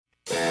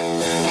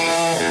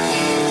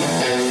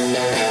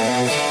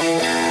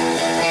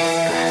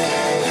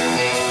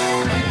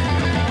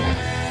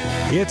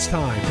It's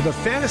time for the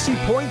Fantasy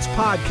Points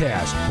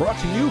Podcast, brought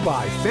to you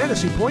by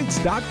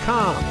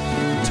FantasyPoints.com.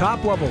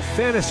 Top-level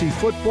fantasy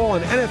football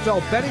and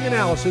NFL betting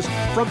analysis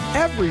from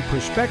every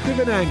perspective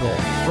and angle,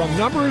 from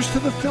numbers to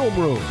the film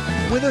room,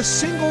 with a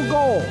single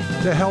goal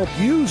to help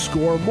you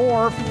score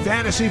more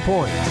fantasy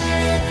points.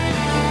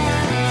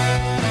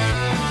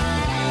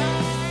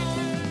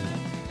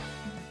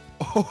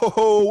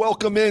 Oh,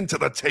 welcome into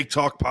the Take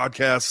Talk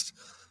Podcast.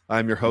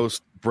 I'm your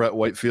host, Brett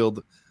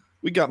Whitefield.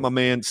 We got my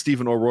man,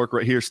 Stephen O'Rourke,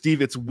 right here.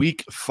 Steve, it's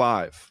week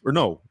 5. Or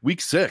no,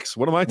 week 6.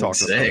 What am I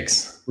talking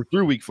about? We're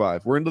through week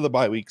 5. We're into the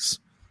bye weeks.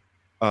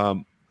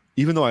 Even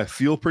though I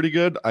feel pretty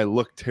good, I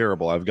look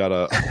terrible. I've got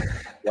a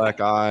black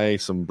eye,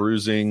 some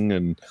bruising,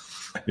 and,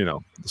 you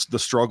know, the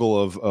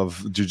struggle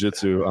of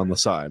jiu-jitsu on the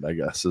side, I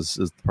guess, is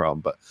the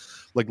problem. But,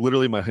 like,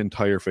 literally my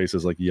entire face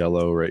is, like,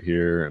 yellow right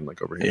here and,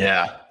 like, over here.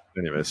 Yeah.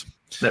 Anyways.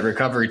 That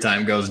recovery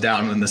time goes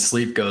down when the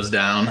sleep goes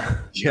down.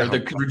 Yeah.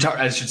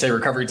 I should say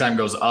recovery time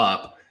goes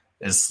up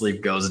as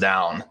sleep goes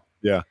down.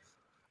 Yeah.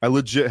 I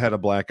legit had a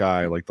black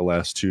eye like the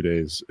last 2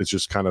 days. It's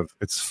just kind of,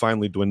 it's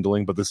finally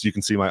dwindling, but this, you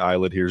can see my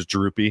eyelid here is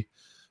droopy.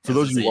 For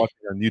those of you watching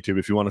on YouTube,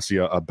 if you want to see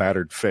a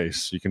battered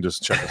face, you can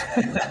just check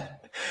it.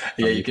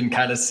 Yeah, you can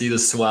kind of see the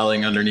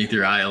swelling underneath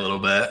your eye a little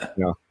bit.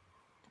 Yeah.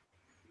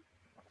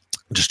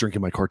 Just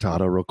drinking my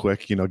cortado real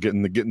quick, you know,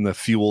 getting the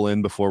fuel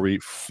in before we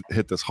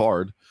hit this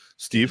hard.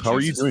 Steve, how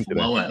are you doing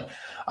today?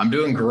 I'm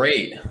doing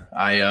great.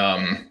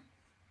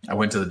 I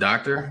went to the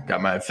doctor,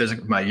 got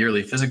my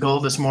yearly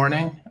physical this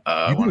morning.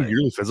 You do a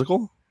yearly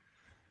physical?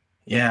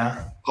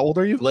 Yeah. How old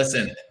are you?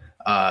 Listen,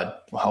 how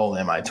old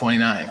am I?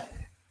 29.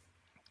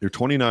 You're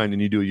 29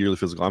 and you do a yearly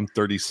physical. I'm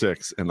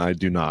 36 and I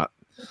do not.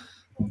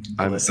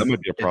 That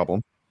might be a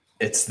problem.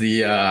 It's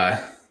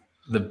the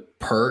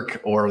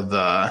perk or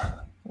the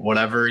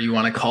whatever you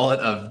want to call it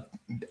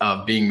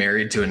of being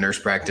married to a nurse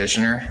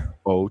practitioner.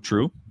 Oh,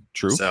 true.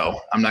 So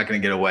I'm not going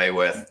to get away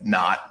with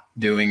not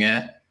doing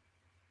it.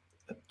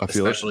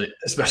 Especially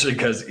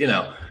because, you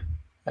know,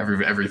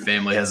 every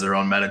family has their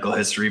own medical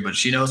history, but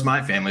she knows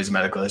my family's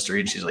medical history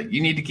and she's like,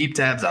 you need to keep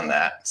tabs on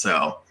that.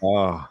 So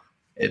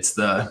it's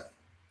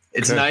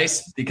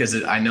nice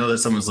because I know that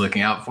someone's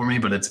looking out for me,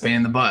 but it's a pain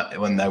in the butt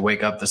when I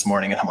wake up this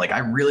morning and I'm like, I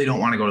really don't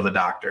want to go to the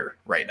doctor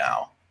right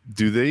now.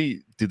 Do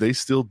they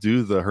still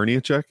do the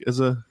hernia check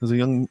as a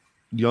young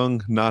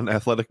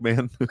non-athletic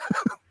man?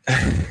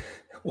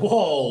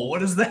 Whoa,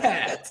 what is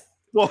that?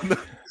 Well, no.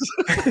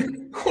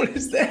 What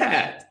is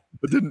that?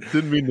 I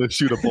didn't mean to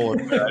shoot a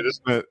bullet. I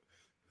just meant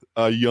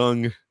a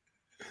young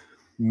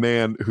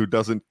man who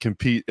doesn't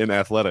compete in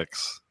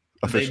athletics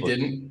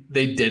officially.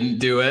 They didn't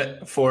do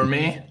it for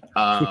me.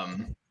 I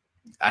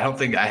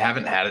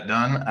haven't had it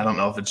done. I don't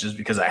know if it's just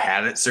because I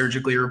had it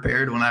surgically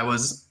repaired when I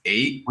was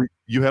 8.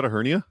 You had a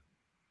hernia?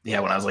 Yeah,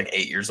 when I was like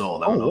 8 years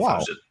old. I don't know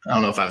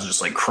if I was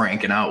just like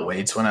cranking out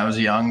weights when I was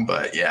young,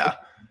 but yeah.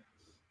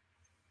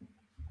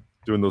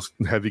 Doing those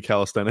heavy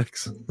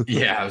calisthenics.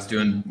 Yeah, I was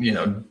doing, you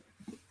know,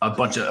 a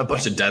bunch of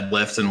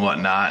deadlifts and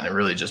whatnot, and it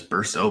really just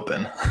burst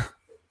open.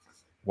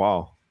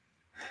 Wow.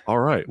 All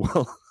right.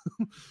 Well,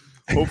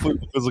 hopefully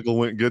the physical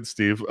went good,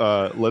 Steve.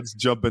 Let's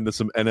jump into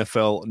some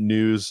NFL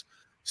news.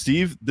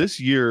 Steve, this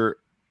year,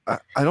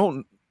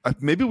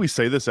 maybe we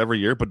say this every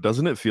year, but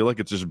doesn't it feel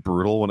like it's just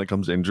brutal when it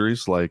comes to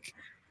injuries? Like,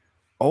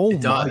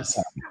 it does.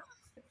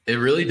 It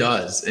really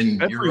does.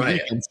 And every you're right.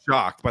 week I'm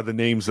shocked by the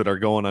names that are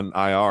going on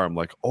IR. I'm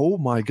like, oh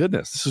my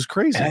goodness, this is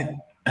crazy. And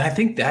I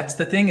think that's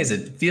the thing is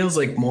it feels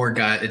like more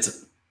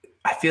guys.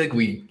 I feel like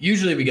we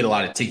get a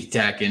lot of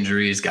ticky-tack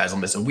injuries. Guys will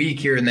miss a week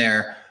here and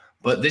there.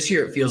 But this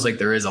year it feels like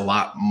there is a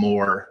lot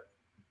more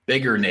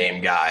bigger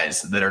name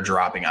guys that are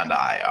dropping onto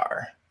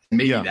IR.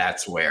 Maybe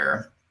that's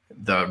where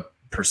the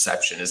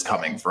perception is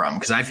coming from.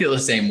 Because I feel the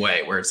same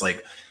way where it's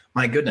like,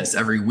 my goodness,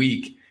 every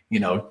week, you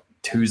know,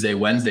 Tuesday,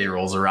 Wednesday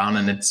rolls around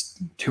and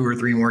it's 2 or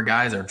 3 more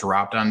guys are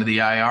dropped onto the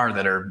IR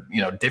that are,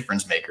 you know,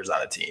 difference makers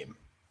on a team.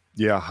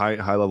 Yeah, high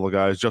level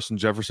guys. Justin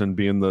Jefferson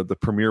being the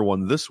premier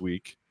one this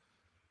week.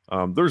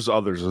 There's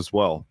others as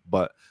well,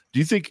 but do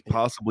you think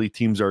possibly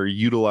teams are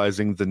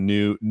utilizing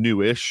the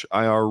newish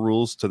IR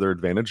rules to their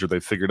advantage, or they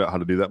figured out how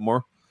to do that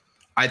more?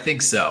 I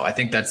think so. I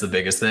think that's the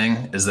biggest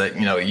thing is that,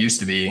 you know, it used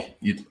to be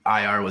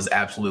IR was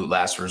absolute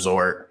last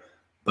resort,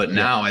 but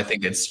now I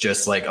think it's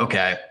just like,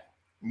 okay,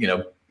 you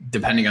know,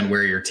 depending on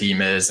where your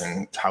team is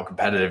and how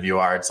competitive you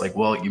are, it's like,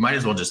 well, you might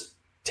as well just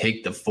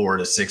take the 4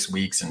 to 6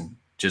 weeks and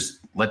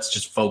let's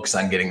just focus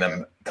on getting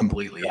them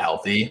completely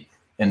healthy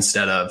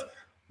instead of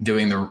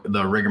doing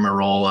the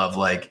rigmarole of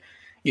like,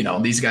 you know,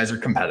 these guys are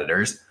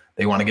competitors.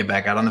 They want to get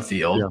back out on the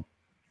field. Yeah.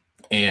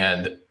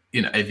 And,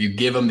 you know, if you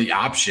give them the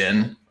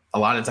option, a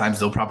lot of times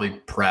they'll probably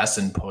press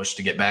and push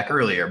to get back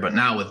earlier. But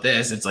now with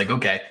this, it's like,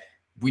 okay,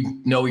 we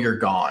know you're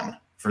gone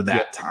for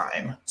that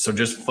time. So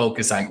just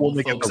focus on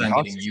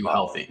getting you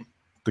healthy.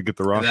 To get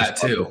the roster that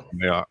too.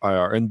 Yeah,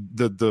 IR. And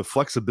the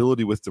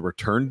flexibility with the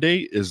return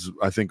date is,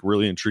 I think,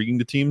 really intriguing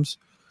to teams.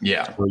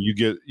 Yeah. Where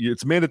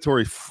it's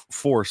mandatory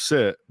for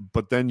sit,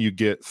 but then you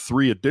get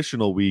 3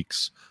 additional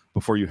weeks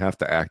before you have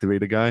to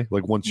activate a guy,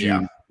 like once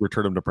you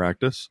return him to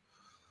practice.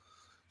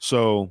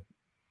 So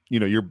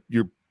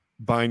you're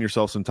buying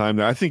yourself some time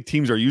there. I think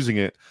teams are using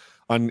it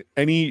on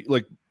any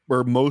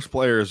where most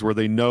players where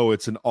they know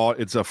it's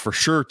a for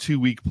sure 2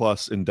 week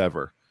plus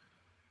endeavor.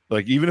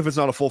 Like even if it's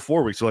not a full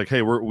 4 weeks, so like,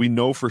 hey, we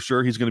know for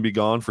sure he's going to be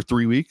gone for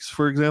 3 weeks,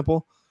 for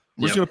example.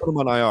 We're just going to put him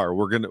on IR.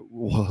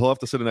 He'll have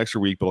to sit an extra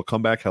week, but he'll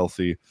come back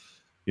healthy.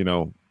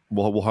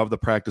 We'll have the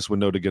practice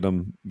window to get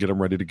him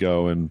ready to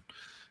go, and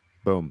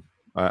boom.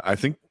 I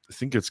think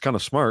it's kind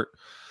of smart.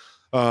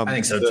 I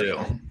think so too.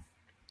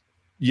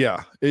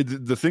 Yeah,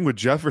 the thing with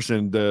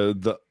Jefferson,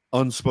 the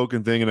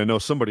unspoken thing, and I know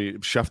somebody,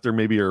 Schefter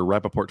maybe or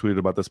Rappaport tweeted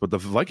about this, but the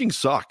Vikings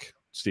suck,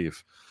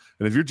 Steve.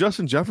 And if you're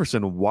Justin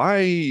Jefferson,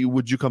 why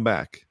would you come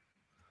back?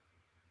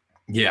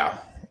 Yeah.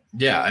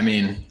 I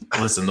mean,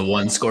 listen, the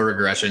 1-score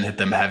regression hit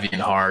them heavy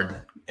and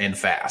hard and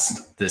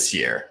fast this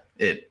year.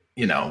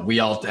 We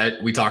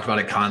talked about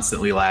it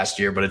constantly last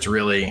year, but it's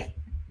really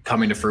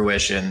coming to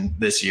fruition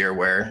this year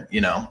where,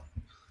 you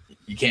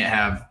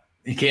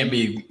can't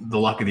be the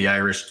luck of the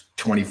Irish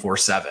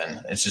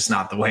 24/7. It's just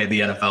not the way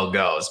the NFL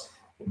goes.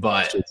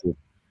 But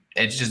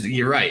it's just,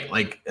 you're right.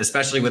 Like,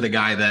 especially with a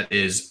guy that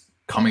is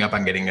coming up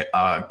on getting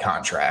a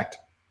contract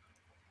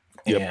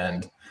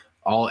and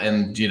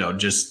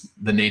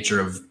just the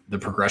nature of the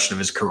progression of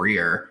his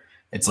career.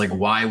 It's like,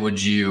 why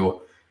would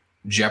you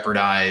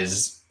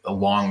jeopardize a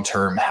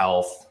long-term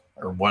health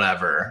or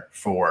whatever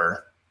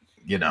for,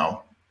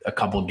 a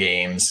couple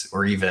games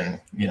or even,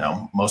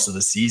 most of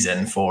the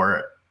season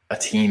for a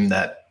team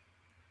that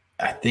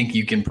I think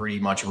you can pretty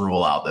much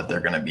rule out that they're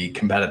going to be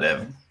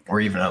competitive or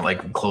even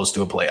close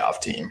to a playoff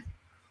team.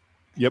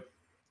 Yep.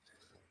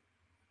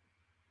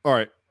 All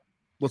right,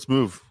 let's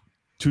move.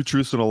 2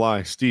 truths and a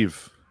lie.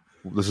 Steve,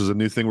 this is a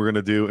new thing we're going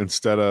to do.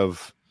 Instead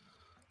of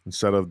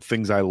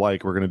things I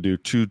like, we're going to do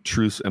 2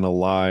 truths and a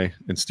lie.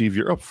 And Steve,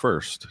 you're up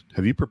first.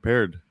 Have you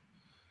prepared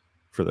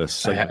for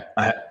this?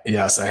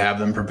 Yes, I have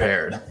them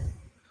prepared.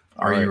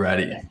 Are you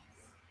ready?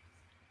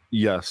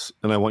 Yes,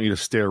 and I want you to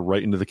stare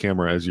right into the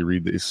camera as you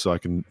read these, so I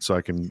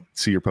can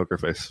see your poker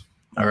face.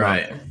 All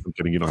right. No, I'm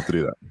kidding. You don't have to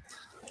do that.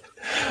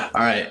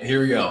 All right, here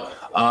we go.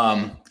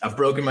 I've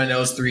broken my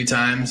nose 3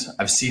 times.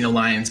 I've seen a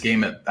Lions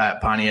game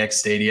at Pontiac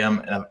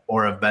Stadium,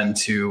 or I've been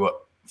to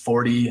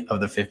 40 of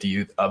the 50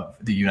 youth of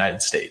the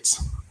United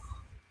States.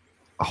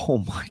 Oh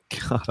my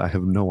God, I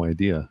have no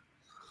idea.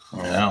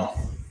 I know.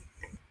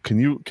 Can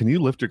you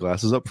lift your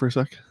glasses up for a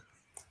sec?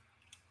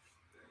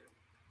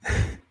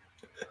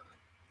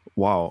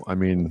 Wow, I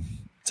mean,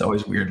 it's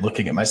always weird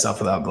looking at myself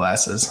without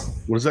glasses.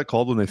 What is that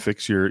called when they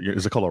fix your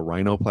is it called a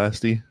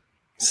rhinoplasty?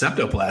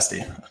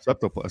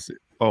 Septoplasty.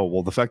 Oh,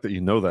 well, the fact that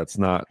you know that's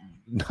not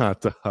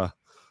yeah,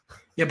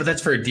 but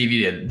that's for a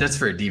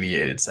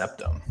deviated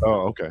septum.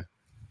 Oh, okay.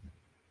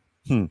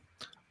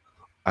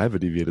 I have a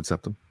deviated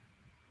septum.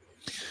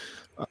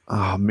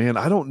 Oh man,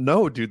 I don't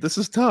know, dude. This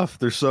is tough.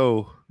 They're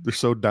so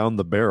down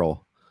the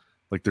barrel.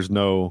 Like there's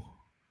no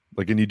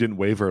and you didn't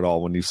waver at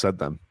all when you said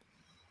them.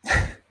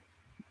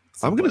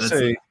 I'm going to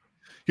say,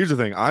 here's the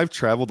thing. I've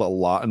traveled a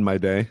lot in my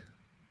day,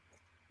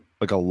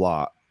 a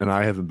lot, and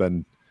I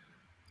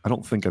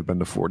don't think I've been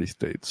to 40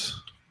 states.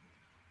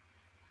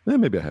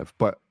 Maybe I have,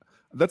 but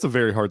that's a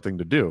very hard thing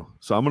to do.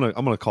 So I'm going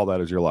to call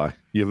that as your lie.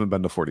 You haven't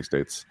been to 40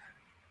 states.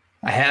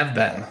 I have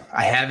been.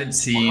 I haven't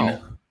seen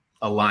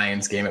a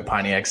Lions game at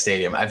Pontiac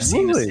Stadium. I've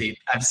seen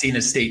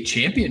a state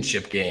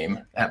championship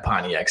game at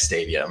Pontiac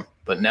Stadium,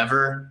 but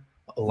never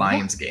a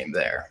Lions game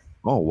there.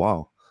 Oh,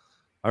 wow.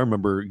 I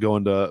remember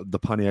going to the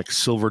Pontiac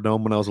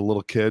Silverdome when I was a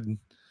little kid,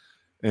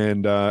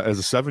 and as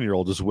a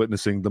 7-year-old, just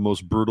witnessing the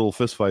most brutal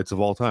fistfights of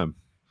all time.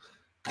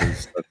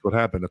 That's what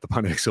happened at the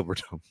Pontiac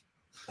Silverdome.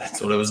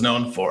 That's what it was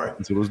known for.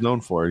 That's what it was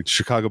known for.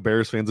 Chicago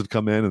Bears fans would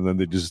come in, and then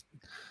they just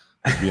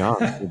be on.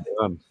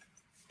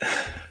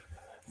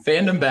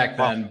 Fandom back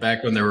then,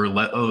 back when there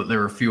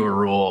were fewer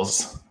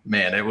rules,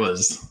 man, it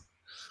was.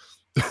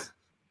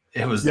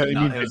 It was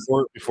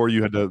before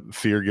you had to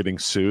fear getting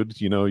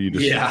sued. You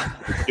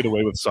just get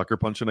away with sucker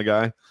punching a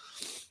guy.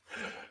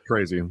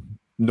 Crazy,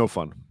 no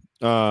fun.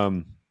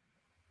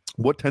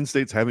 What 10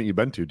 states haven't you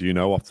been to? Do you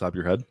know off the top of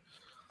your head?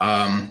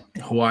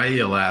 Hawaii,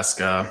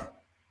 Alaska.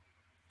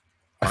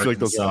 I feel like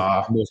those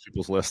are on most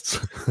people's lists.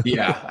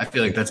 Yeah, I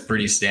feel like that's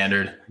pretty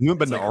standard. You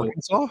haven't been to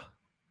Arkansas?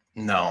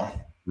 No.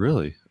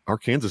 Really?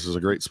 Arkansas is a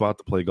great spot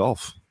to play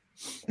golf.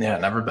 Yeah,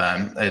 never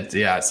been.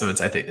 So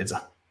I think it's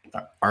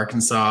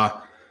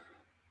Arkansas.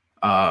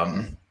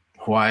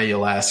 Hawaii,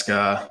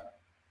 Alaska,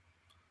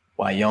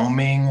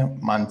 Wyoming,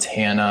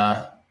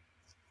 Montana,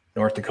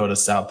 North Dakota,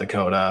 South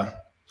Dakota.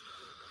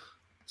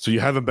 So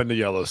you haven't been to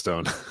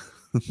Yellowstone?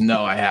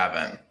 No, I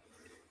haven't.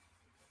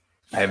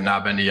 I have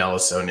not been to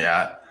Yellowstone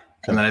yet.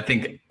 And then I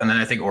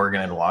think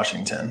Oregon and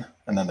Washington.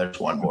 And then there's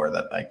one more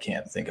that I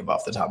can't think of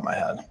off the top of my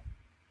head.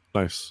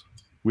 Nice.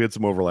 We had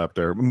some overlap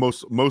there.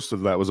 Most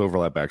of that was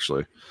overlap,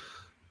 actually.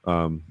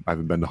 I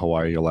haven't been to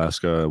Hawaii,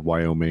 Alaska,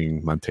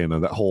 Wyoming, Montana,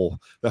 that whole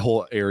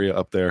area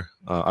up there.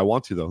 I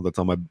want to, though. That's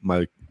on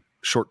my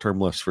short-term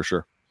list for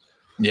sure.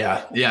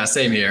 Yeah,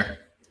 same here.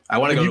 I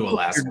want to go to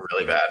Alaska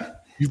really bad.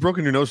 You've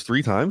broken your nose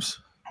 3 times?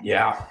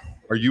 Yeah.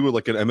 Are you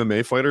like an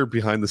MMA fighter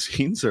behind the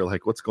scenes, or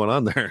like what's going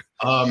on there?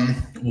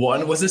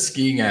 One was a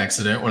skiing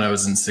accident when I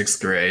was in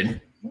 6th grade.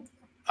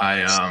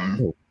 I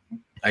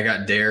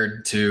got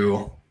dared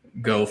to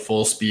go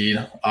full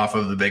speed off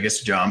of the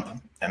biggest jump,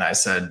 and I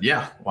said,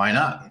 yeah, why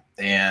not?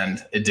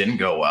 And it didn't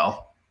go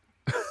well.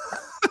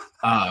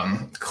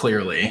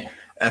 Clearly.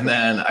 And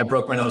then I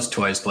broke my nose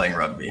twice playing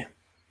rugby.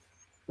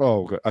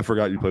 Oh, okay. I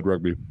forgot you played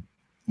rugby.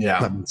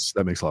 Yeah.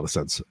 That makes a lot of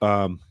sense.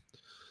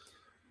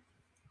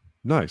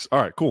 Nice. All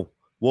right, cool.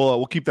 Well,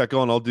 we'll keep that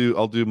going. I'll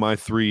do my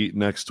 3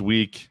 next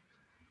week,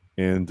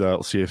 and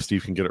we'll see if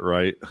Steve can get it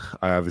right.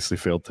 I obviously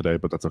failed today,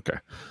 but that's okay.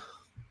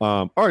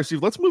 All right,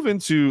 Steve, let's move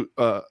into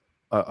a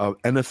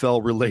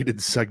NFL related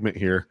segment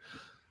here.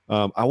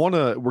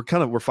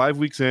 We're 5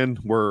 weeks in.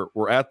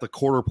 We're at the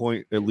quarter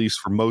point, at least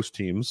for most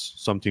teams.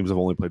 Some teams have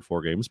only played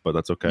 4 games, but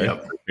that's okay.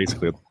 Yep.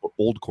 Basically an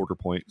old quarter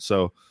point.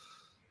 So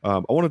I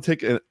want to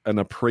take an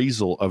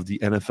appraisal of the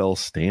NFL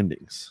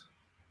standings.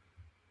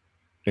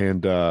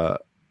 And I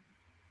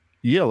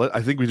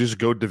think we just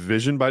go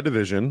division by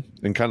division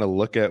and kind of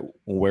look at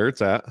where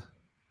it's at. Let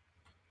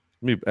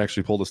me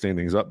actually pull the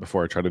standings up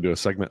before I try to do a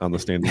segment on the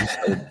standings.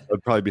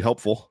 That'd probably be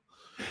helpful.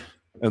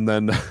 And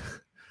then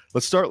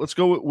let's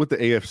go with the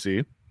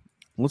AFC.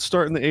 Let's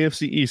start in the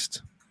AFC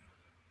East.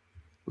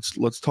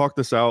 Let's talk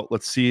this out.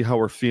 Let's see how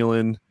we're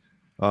feeling.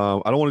 I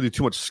don't want to do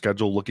too much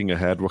schedule looking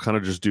ahead. We'll kind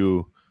of just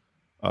do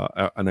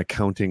an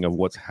accounting of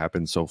what's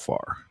happened so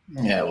far.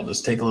 Yeah, we'll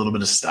just take a little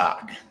bit of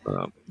stock.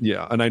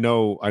 And I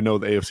know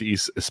the AFC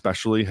East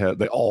especially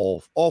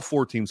all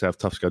 4 teams have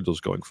tough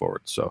schedules going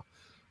forward, so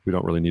we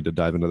don't really need to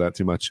dive into that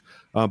too much.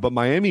 But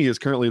Miami is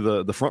currently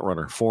the front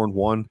runner,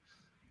 4-1.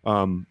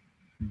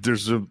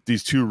 There's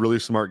these 2 really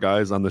smart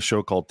guys on the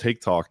show called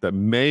Take Talk that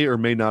may or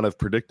may not have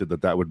predicted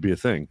that would be a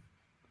thing.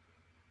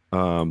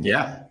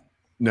 Yeah.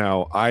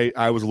 Now,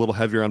 I was a little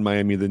heavier on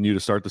Miami than you to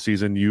start the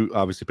season. You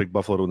obviously picked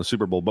Buffalo to win the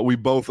Super Bowl, but we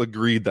both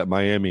agreed that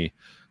Miami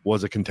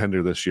was a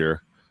contender this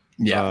year.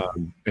 Yeah.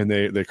 And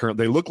they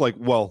look like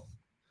one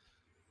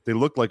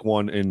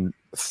in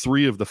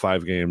 3 of the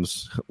 5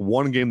 games.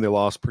 One game they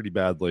lost pretty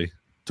badly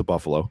to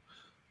Buffalo.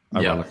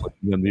 Ironically.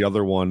 And then the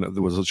other one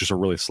was just a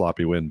really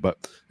sloppy win.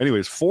 But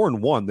anyways,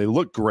 4-1, they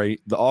look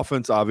great. The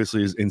offense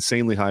obviously is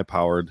insanely high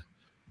powered.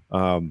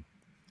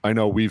 I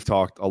know we've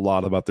talked a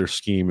lot about their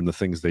scheme and the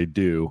things they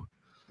do.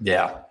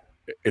 Yeah.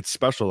 It's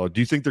special though. Do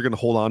you think they're going to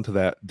hold on to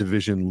that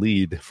division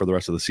lead for the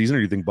rest of the season, or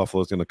do you think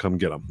Buffalo's going to come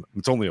get them?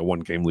 It's only a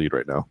 1-game lead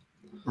right now.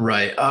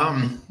 Right.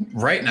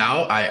 Right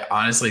now, I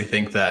honestly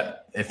think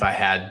that if I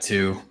had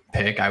to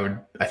pick, I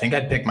think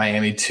I'd pick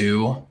Miami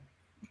to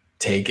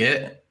take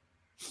it.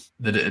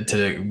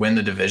 To win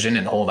the division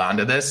and hold on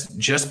to this,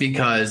 just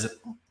because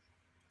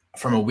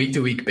from a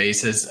week-to-week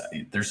basis,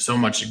 there's so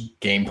much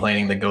game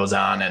planning that goes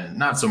on and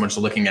not so much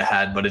looking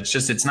ahead, but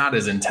it's not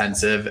as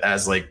intensive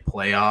as like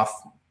playoff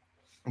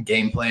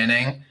game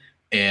planning.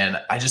 And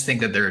I just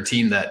think that they're a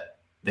team that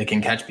they can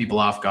catch people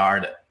off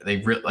guard.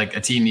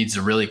 A team needs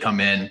to really come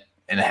in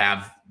and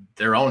have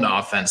their own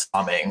offense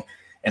humming.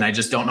 And I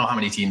just don't know how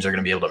many teams are going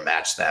to be able to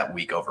match that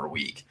week over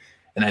week.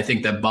 And I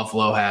think that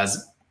Buffalo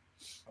has,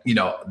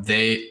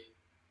 they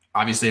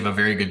obviously have a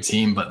very good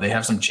team, but they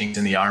have some chinks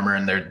in the armor,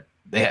 and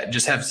they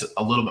just have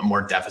a little bit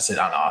more deficit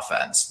on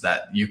offense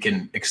that you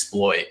can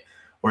exploit.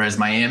 Whereas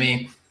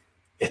Miami,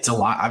 it's a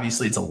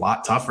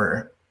lot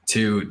tougher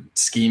to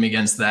scheme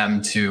against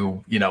them,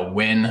 to,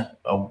 win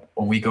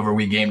a week over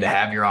week game, to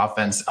have your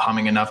offense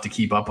humming enough to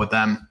keep up with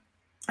them.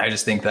 I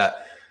just think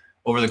that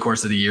over the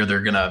course of the year,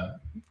 they're going to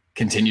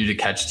continue to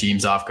catch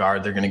teams off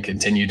guard. They're going to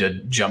continue to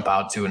jump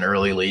out to an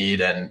early lead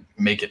and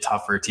make it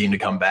tough for a team to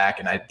come back.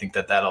 And I think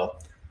that that'll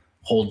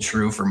hold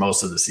true for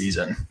most of the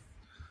season.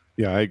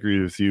 Yeah, I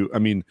agree with you. I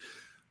mean,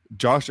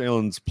 Josh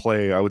Allen's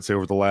play, I would say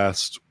over the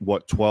last,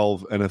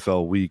 12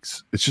 NFL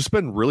weeks, it's just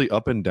been really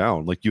up and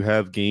down. Like you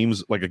have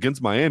games like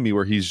against Miami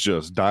where he's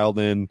just dialed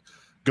in,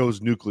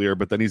 goes nuclear,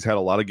 but then he's had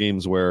a lot of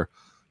games where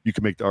you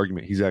can make the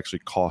argument he's actually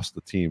cost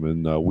the team.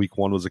 And week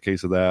 1 was a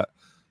case of that.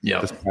 Yeah.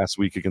 This past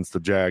week against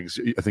the Jags,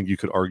 I think you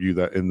could argue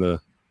that in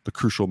the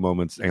crucial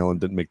moments, Allen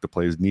didn't make the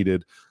plays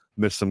needed,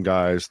 missed some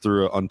guys,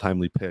 threw an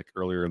untimely pick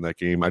earlier in that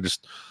game. I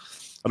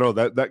don't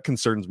know, that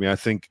concerns me. I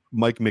think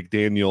Mike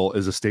McDaniel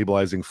is a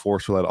stabilizing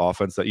force for that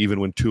offense, that even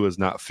when Tua's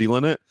not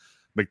feeling it,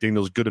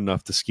 McDaniel's good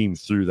enough to scheme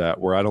through that,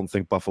 where I don't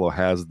think Buffalo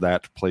has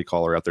that play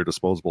caller at their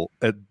disposal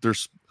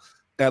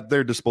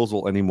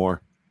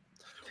anymore.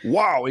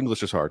 Wow,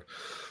 English is hard.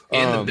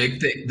 And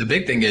the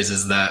big thing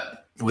is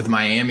that with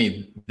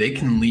Miami, they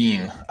can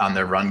lean on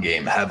their run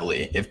game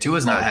heavily. If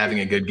Tua's not having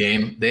a good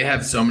game, they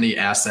have so many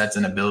assets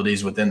and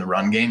abilities within the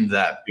run game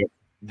that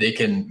they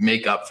can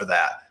make up for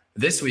that.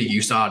 This week,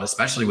 you saw it,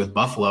 especially with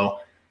Buffalo.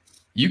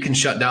 You can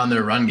shut down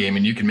their run game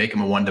and you can make them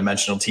a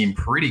one-dimensional team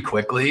pretty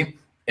quickly.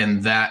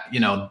 And that,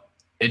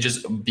 it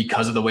just,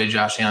 because of the way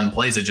Josh Allen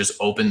plays, it just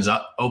opens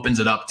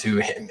it up to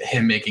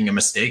him making a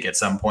mistake at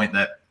some point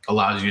that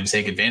allows you to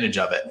take advantage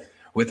of it.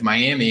 With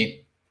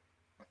Miami,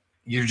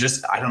 you're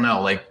just, I don't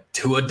know, like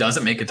Tua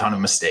doesn't make a ton of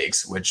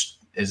mistakes, which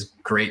is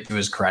great to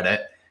his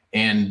credit.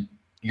 And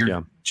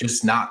you're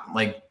just not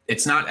like,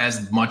 it's not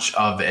as much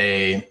of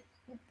a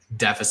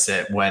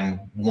deficit when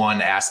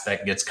one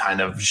aspect gets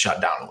kind of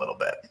shut down a little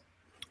bit.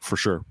 For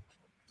sure.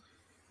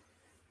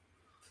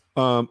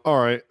 All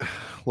right,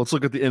 let's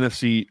look at the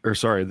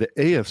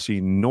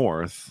AFC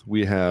North.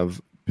 We have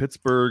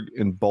Pittsburgh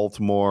and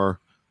Baltimore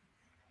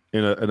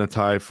in a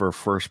tie for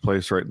first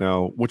place right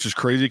now, which is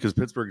crazy because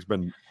Pittsburgh's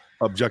been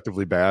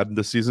objectively bad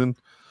this season.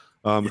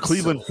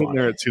 Cleveland's sitting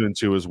there at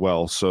 2-2 as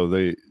well, so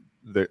they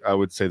I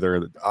would say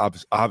they're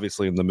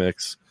obviously in the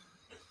mix.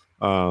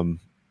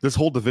 This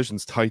whole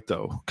division's tight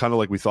though, kind of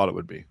like we thought it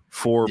would be.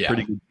 Four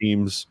pretty good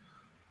teams.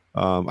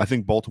 I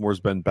think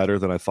Baltimore's been better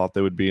than I thought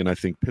they would be, and I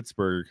think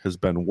Pittsburgh has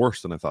been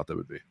worse than I thought they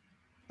would be.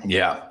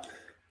 Yeah.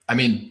 I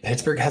mean,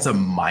 Pittsburgh has a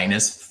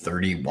minus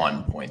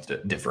 31 point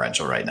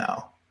differential right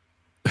now.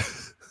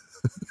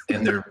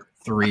 And they're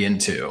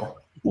 3-2.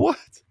 What?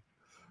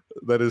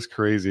 That is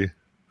crazy.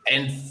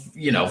 And,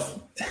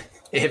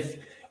 if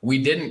we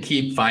didn't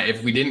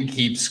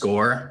keep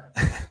score,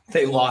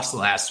 they lost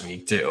last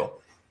week too.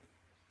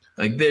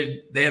 Like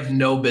they have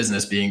no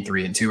business being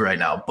 3-2 right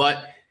now,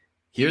 but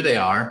here they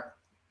are.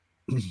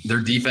 Their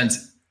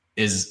defense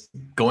is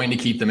going to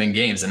keep them in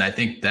games. And I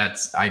think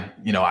I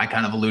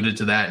kind of alluded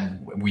to that,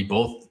 and we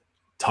both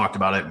talked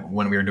about it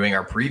when we were doing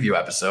our preview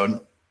episode,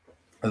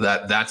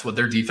 that's what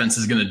their defense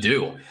is going to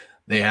do.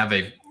 They have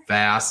a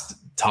fast,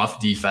 tough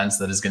defense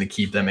that is going to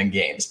keep them in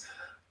games.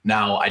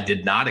 Now, I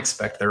did not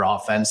expect their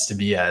offense to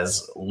be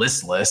as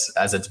listless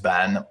as it's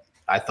been.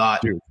 I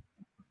thought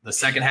the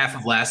second half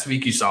of last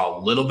week, you saw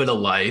a little bit of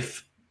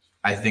life.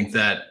 I think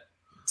that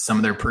some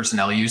of their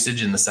personnel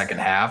usage in the second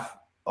half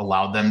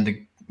allowed them to,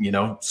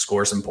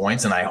 score some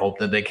points, and I hope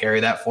that they carry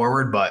that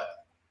forward. But,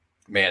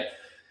 man,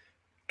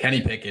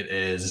 Kenny Pickett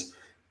is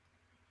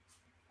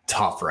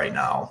tough right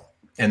now,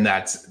 and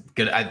that's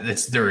good.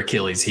 It's their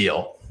Achilles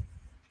heel.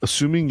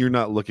 Assuming you're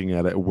not looking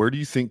at it, where do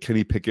you think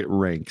Kenny Pickett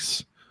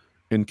ranks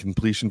in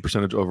completion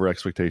percentage over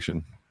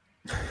expectation?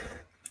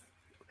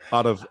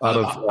 Out of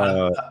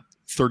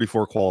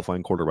 34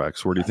 qualifying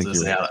quarterbacks, where do you think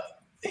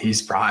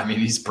he's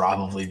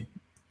probably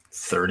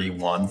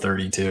 31,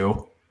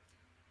 32.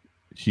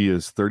 He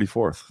is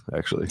 34th,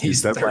 actually.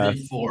 He's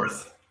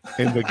 34th.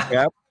 And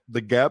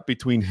the gap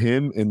between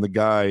him and the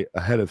guy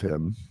ahead of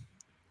him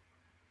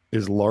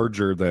is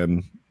larger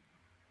than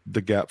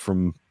the gap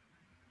from,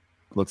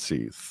 let's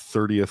see,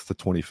 30th to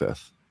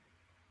 25th.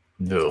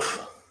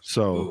 Oof.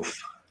 So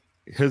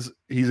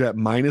he's at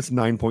minus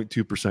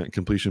 9.2%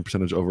 completion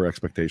percentage over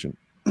expectation.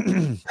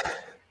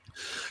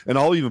 And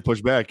I'll even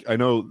push back. I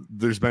know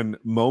there's been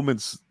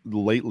moments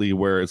lately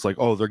where it's like,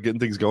 oh, they're getting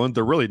things going.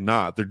 They're really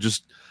not. They're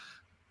just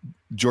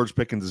George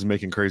Pickens is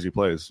making crazy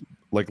plays.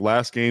 Like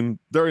last game,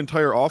 their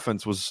entire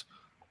offense was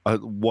a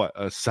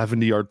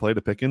 70-yard play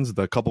to Pickens.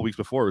 The couple weeks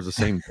before was the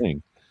same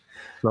thing.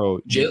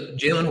 So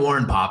Jaylen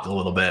Warren popped a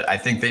little bit. I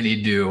think they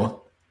need to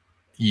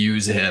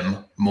use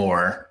him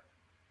more.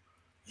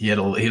 He had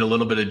a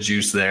little bit of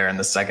juice there in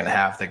the second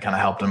half that kind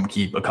of helped him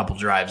keep a couple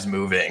drives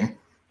moving.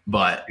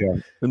 But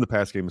in the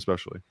pass game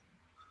especially.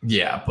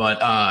 Yeah, but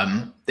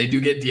they do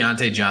get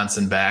Deontay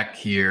Johnson back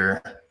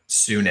here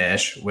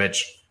soonish,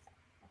 which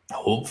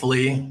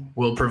hopefully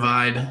will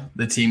provide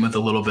the team with a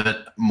little bit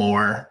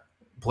more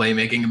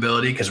playmaking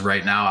ability, because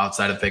right now,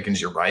 outside of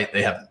Pickens, you're right,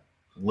 they have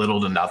little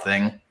to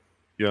nothing.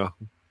 Yeah.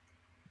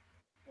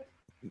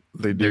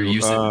 They do.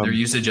 Their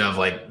usage of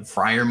like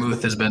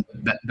Freiermuth has been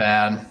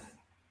bad.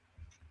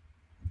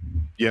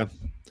 Yeah.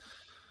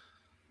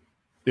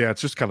 Yeah,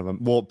 it's just kind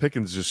of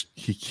Pickens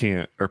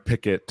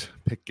Pickett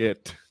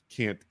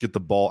can't get the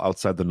ball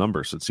outside the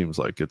numbers. It seems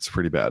like it's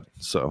pretty bad.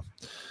 So,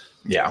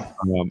 yeah.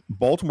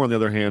 Baltimore, on the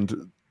other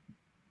hand,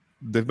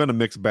 they've been a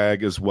mixed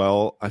bag as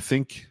well. I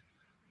think,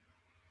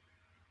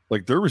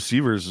 like, their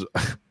receivers,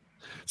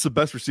 it's the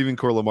best receiving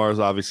core Lamar's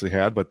obviously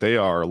had, but they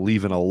are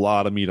leaving a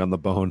lot of meat on the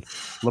bone.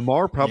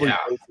 Lamar probably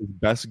played his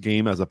best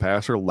game as a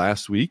passer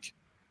last week.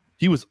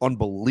 He was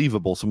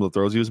unbelievable, some of the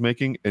throws he was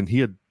making, and he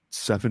had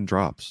 7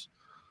 drops.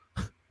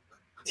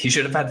 He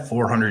should have had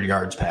 400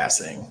 yards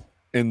passing.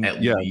 And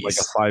like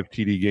a 5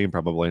 TD game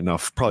probably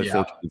enough. Probably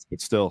 4 TDs, but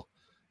still.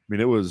 I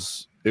mean, it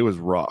was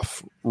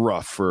rough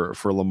for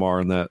Lamar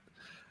in that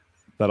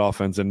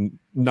offense, and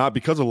not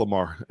because of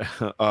Lamar.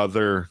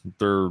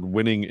 They're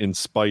winning in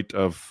spite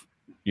of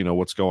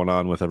what's going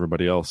on with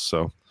everybody else.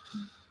 So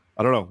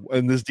I don't know.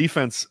 And this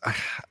defense,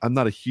 I'm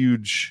not a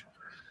huge.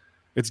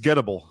 It's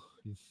gettable.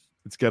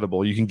 It's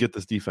gettable. You can get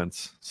this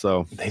defense.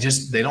 So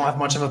they don't have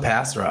much of a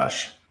pass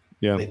rush.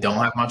 Yeah, they don't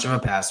have much of a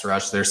pass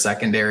rush. Their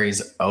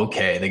secondary's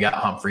okay. They got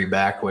Humphrey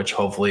back, which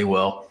hopefully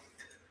will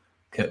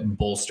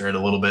bolster it a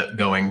little bit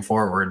going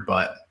forward.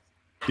 But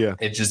yeah,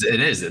 it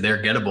is.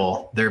 They're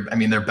gettable.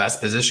 Their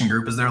best position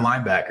group is their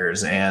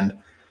linebackers, and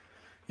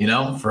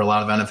for a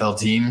lot of NFL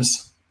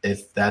teams,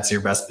 if that's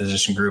your best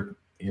position group,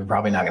 you're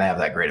probably not going to have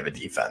that great of a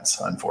defense,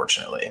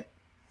 unfortunately.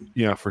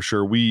 Yeah, for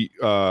sure.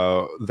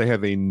 They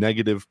have a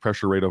negative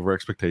pressure rate over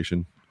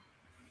expectation,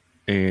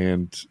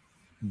 and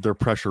their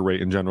pressure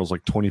rate in general is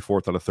like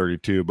 24th out of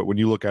 32. But when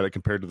you look at it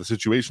compared to the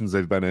situations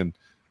they've been in,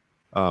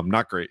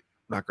 not great.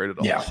 not great at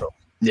all. Yeah. So.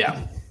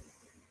 Yeah.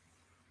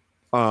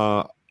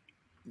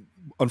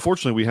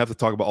 Unfortunately, we have to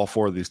talk about all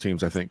four of these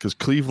teams, I think, because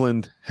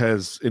Cleveland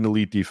has an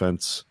elite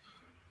defense.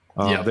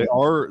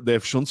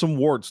 They've shown some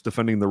warts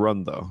defending the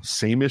run, though.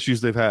 Same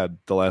issues they've had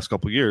the last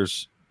couple of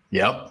years.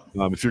 Yep.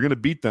 If you're going to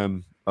beat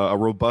them, a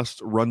robust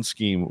run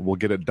scheme will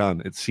get it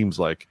done, it seems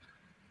like.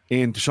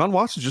 And Deshaun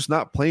Watson's just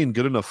not playing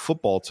good enough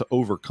football to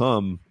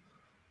overcome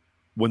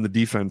when the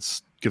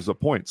defense gives up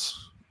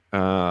points.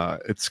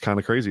 It's kind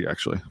of crazy,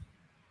 actually.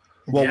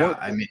 Well,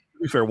 to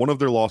be fair, one of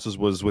their losses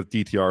was with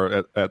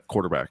DTR at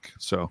quarterback.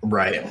 So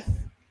right.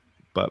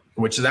 But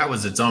which that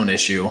was its own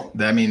issue.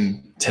 I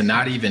mean, to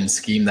not even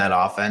scheme that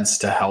offense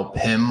to help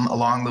him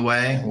along the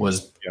way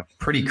was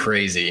pretty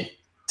crazy.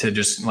 To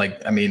just I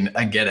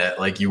get it.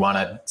 Like, you want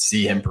to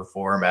see him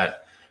perform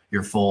at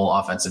your full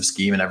offensive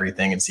scheme and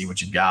everything and see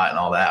what you've got and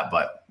all that.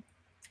 But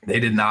they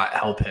did not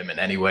help him in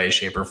any way,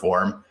 shape, or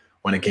form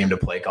when it came to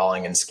play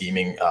calling and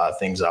scheming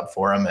things up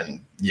for him.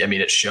 And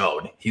it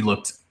showed. He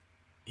looked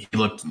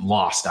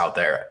lost out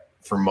there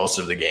for most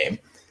of the game.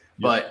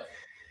 But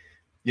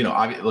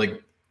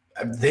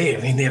they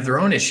have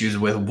their own issues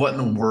with what in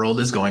the world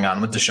is going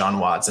on with Deshaun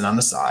Watson on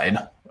the side.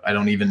 I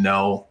don't even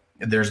know.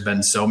 There's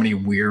been so many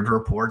weird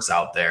reports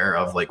out there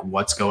of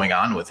what's going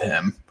on with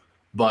him.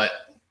 But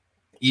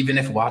even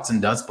if Watson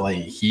does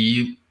play,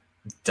 he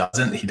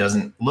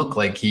doesn't look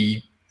like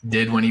he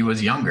did when he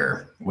was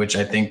younger, which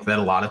I think that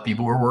a lot of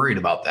people were worried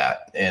about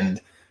that. And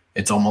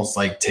it's almost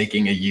like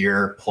taking a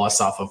year plus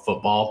off of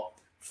football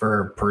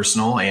for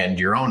personal and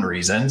your own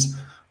reasons.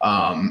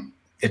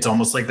 It's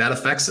almost like that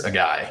affects a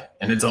guy.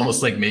 And it's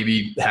almost like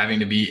maybe having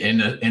to be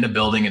in a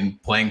building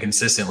and playing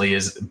consistently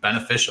is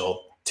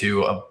beneficial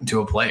to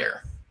a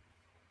player.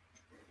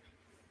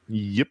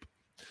 Yep.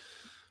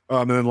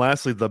 And then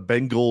lastly, the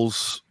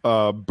Bengals,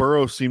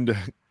 Burrow seemed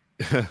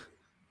to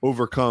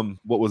overcome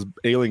what was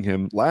ailing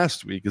him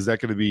last week. Is that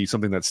going to be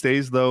something that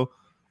stays, though?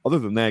 Other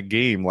than that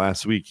game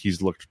last week,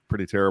 he's looked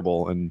pretty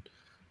terrible, and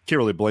can't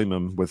really blame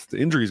him with the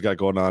injuries he's got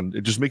going on.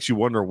 It just makes you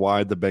wonder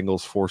why the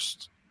Bengals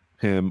forced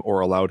him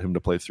or allowed him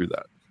to play through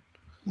that.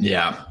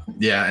 Yeah.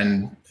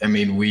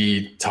 And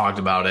we talked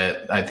about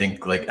it. I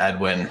think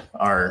Edwin,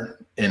 our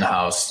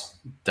in-house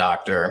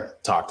doctor,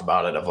 talked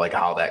about it of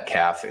how that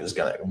calf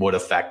would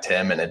affect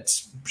him, and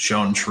it's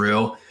shown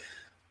true.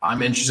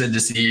 I'm interested to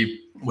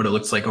see what it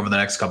looks like over the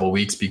next couple of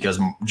weeks, because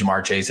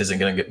Jamar Chase isn't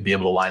going to be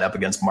able to line up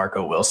against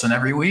Marco Wilson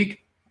every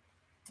week,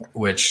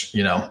 which,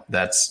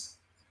 that's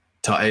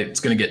it's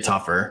going to get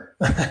tougher.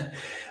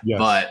 Yes.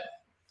 But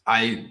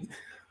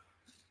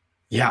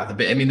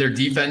their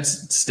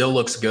defense still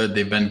looks good.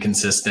 They've been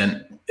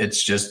consistent.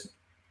 It's just,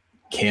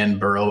 can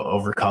Burrow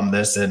overcome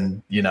this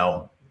and,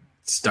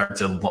 start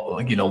to,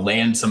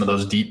 land some of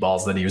those deep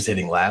balls that he was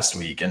hitting last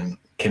week, and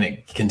can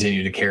it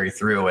continue to carry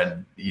through?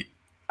 And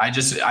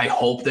I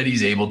hope that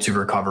he's able to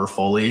recover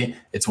fully.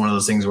 It's one of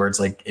those things where it's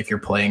like, if you're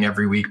playing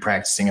every week,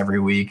 practicing every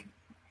week,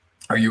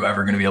 are you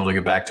ever going to be able to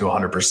get back to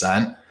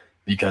 100%?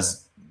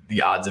 Because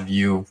the odds of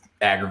you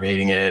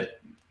aggravating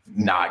it,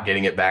 not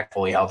getting it back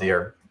fully healthy,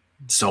 are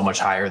so much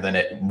higher than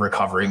it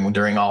recovering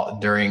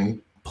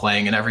during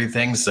playing and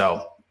everything.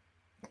 So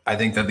I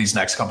think that these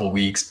next couple of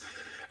weeks,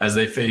 as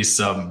they face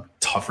some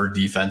tougher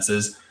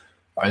defenses,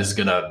 is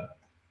going to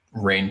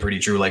reign pretty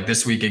true. Like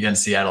this week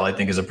against Seattle, I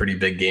think is a pretty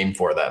big game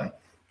for them.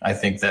 I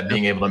think that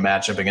being able to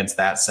match up against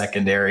that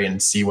secondary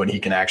and see what he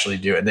can actually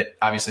do. And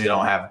obviously they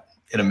don't have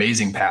an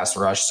amazing pass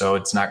rush, so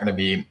it's not going to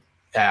be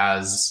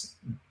as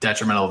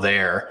detrimental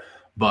there,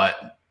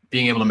 but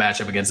being able to match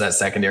up against that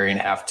secondary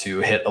and have to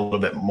hit a little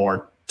bit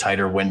more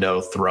tighter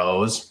window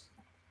throws,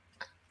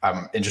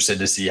 I'm interested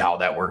to see how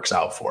that works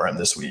out for him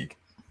this week.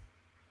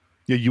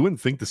 Yeah, you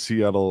wouldn't think the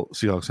Seattle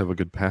Seahawks have a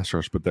good pass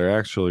rush, but they're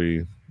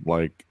actually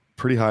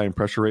pretty high in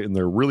pressure rate, and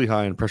they're really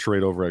high in pressure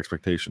rate over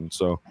expectation.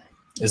 So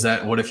is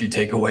that, what if you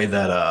take away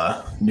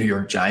that New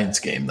York Giants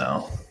game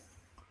though?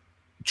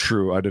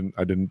 True. I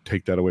didn't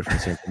take that away from the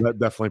sample. That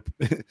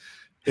definitely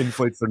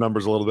inflates their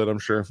numbers a little bit, I'm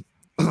sure.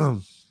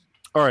 All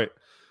right,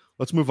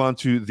 let's move on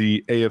to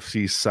the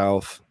AFC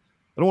South.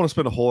 I don't want to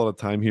spend a whole lot of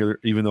time here,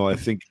 even though I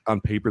think on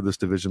paper this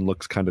division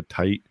looks kind of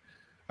tight.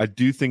 I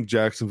do think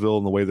Jacksonville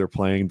and the way they're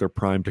playing, they're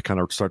primed to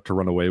kind of start to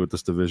run away with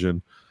this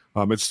division.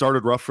 It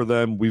started rough for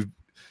them. We've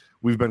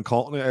been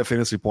calling it at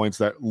Fantasy Points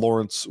that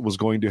Lawrence was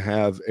going to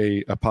have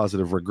a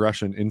positive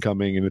regression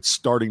incoming, and it's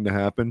starting to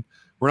happen.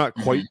 We're not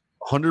quite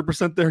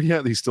 100% there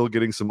yet. He's still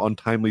getting some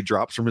untimely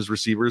drops from his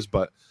receivers,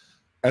 but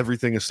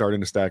everything is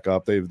starting to stack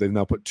up. They've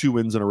now put 2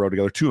 wins in a row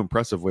together, 2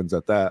 impressive wins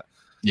at that.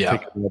 Yeah.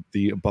 Taking up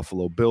the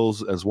Buffalo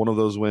Bills as one of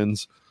those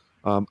wins.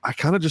 I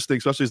kind of just think,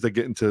 especially as they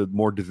get into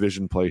more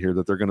division play here,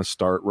 that they're going to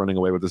start running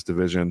away with this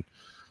division.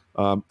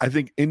 I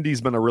think Indy's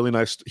been a really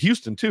nice –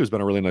 Houston, too, has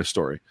been a really nice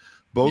story.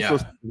 Both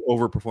those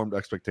overperformed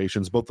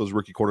expectations. Both those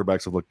rookie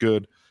quarterbacks have looked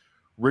good.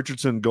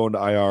 Richardson going to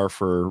IR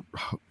for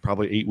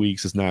probably 8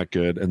 weeks is not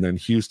good. And then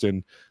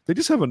Houston, they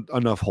just have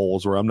enough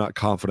holes where I'm not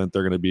confident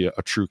they're going to be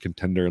a true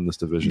contender in this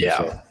division. Yeah.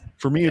 So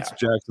for me, it's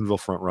Jacksonville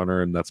front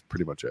runner, and that's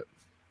pretty much it.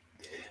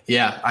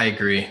 Yeah, I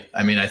agree.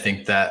 I mean, I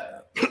think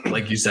that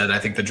like you said, I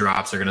think the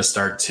drops are going to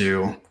start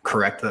to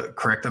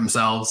correct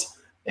themselves.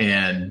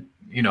 And,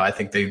 I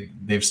think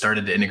they've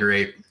started to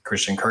integrate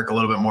Christian Kirk a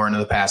little bit more into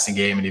the passing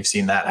game. And you've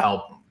seen that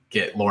help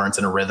get Lawrence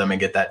in a rhythm and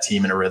get that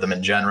team in a rhythm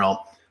in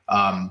general.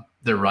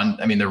 The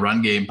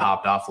run game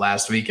popped off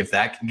last week. If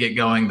that can get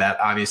going, that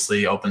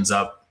obviously opens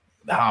up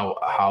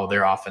how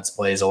their offense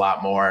plays a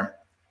lot more.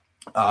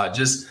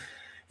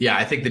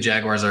 I think the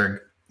Jaguars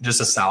are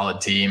just a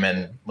solid team.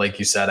 And like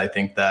you said, I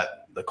think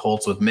that the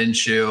Colts with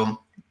Minshew,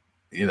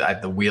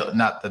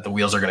 not that the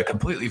wheels are going to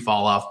completely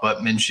fall off, but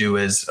Minshew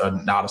is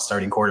not a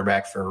starting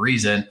quarterback for a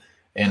reason.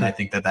 And I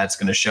think that that's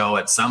going to show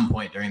at some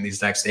point during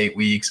these next 8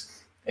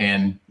 weeks.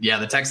 And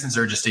the Texans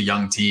are just a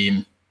young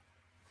team.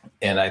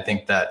 And I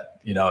think that,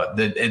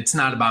 it's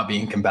not about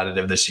being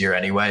competitive this year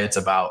anyway. It's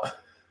about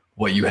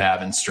what you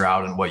have in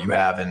Stroud and what you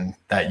have in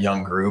that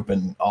young group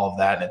and all of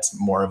that. And it's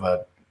more of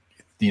a,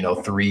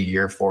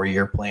 3-year,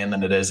 4-year plan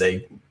than it is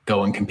a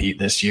go and compete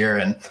this year.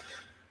 And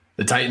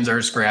the Titans are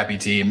a scrappy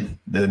team.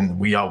 Then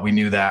we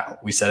knew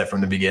that. We said it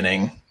from the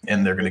beginning,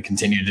 and they're going to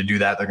continue to do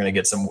that. They're going to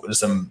get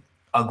some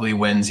ugly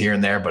wins here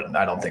and there, but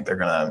I don't think they're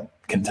going to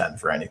contend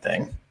for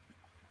anything.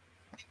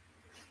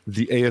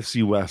 The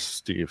AFC West,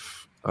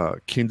 Steve,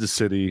 Kansas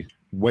City,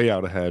 way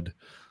out ahead.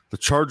 The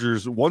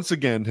Chargers, once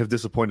again, have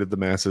disappointed the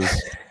masses.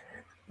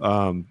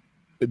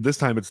 This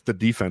time it's the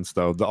defense,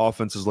 though. The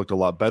offense has looked a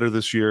lot better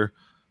this year.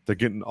 They're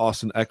getting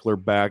Austin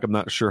Eckler back. I'm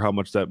not sure how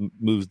much that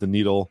moves the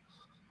needle,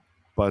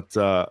 but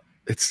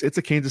it's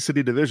a Kansas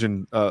City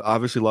division.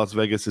 Obviously, Las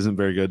Vegas isn't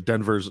very good.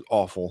 Denver's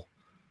awful.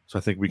 So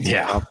I think we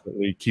can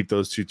confidently keep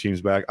those two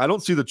teams back. I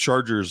don't see the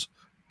Chargers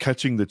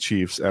catching the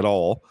Chiefs at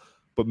all,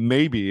 but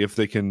maybe if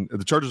they can,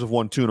 the Chargers have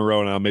won 2 in a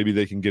row now. Maybe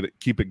they can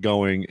keep it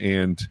going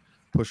and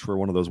push for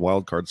one of those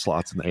wild card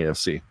slots in the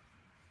AFC.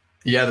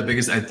 Yeah, the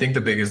biggest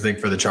thing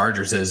for the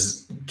Chargers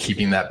is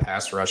keeping that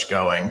pass rush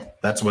going.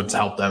 That's what's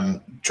helped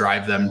them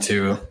drive them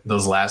to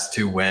those last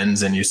 2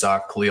 wins. And you saw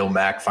Khalil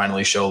Mack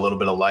finally show a little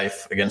bit of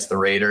life against the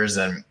Raiders.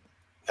 And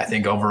I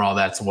think overall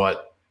that's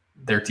what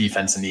their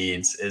defense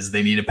needs, is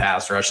they need a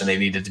pass rush and they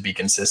need it to be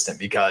consistent,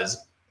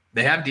 because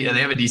they have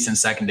a decent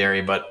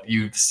secondary, but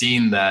you've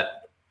seen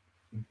that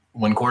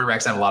when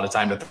quarterbacks have a lot of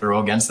time to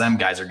throw against them,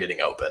 guys are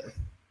getting open.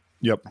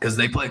 Yep. Because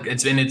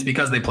it's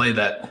because they play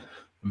that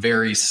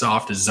very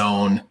soft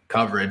zone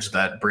coverage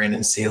that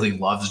Brandon Staley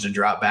loves to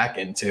drop back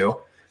into.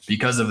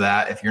 Because of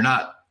that, if you're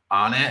not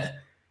on it,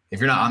 if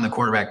you're not on the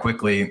quarterback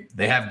quickly,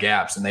 they have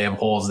gaps and they have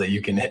holes that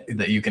you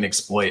can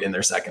exploit in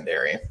their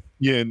secondary.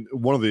 Yeah, and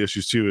one of the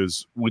issues too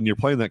is when you're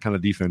playing that kind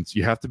of defense,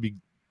 you have to be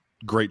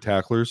great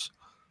tacklers,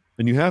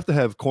 and you have to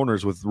have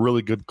corners with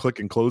really good click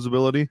and close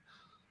ability.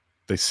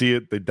 They see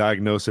it, they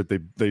diagnose it,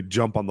 they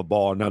jump on the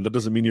ball. Now, that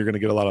doesn't mean you're going to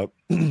get a lot of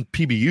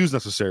PBUs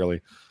necessarily,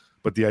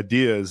 but the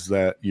idea is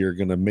that you're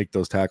going to make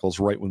those tackles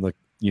right when the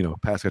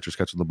pass catcher's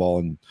catching the ball,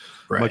 and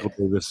right. Michael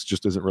Davis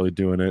just isn't really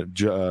doing it.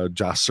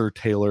 Jasser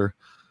Taylor,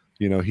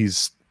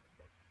 he's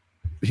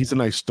a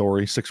nice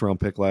story, 6th-round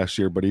pick last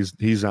year, but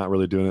he's not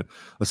really doing it.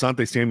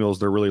 Asante Samuel's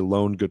their really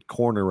lone good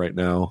corner right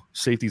now.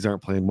 Safeties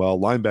aren't playing well.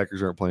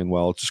 Linebackers aren't playing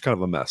well. It's just kind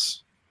of a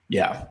mess.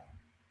 Yeah.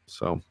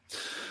 So,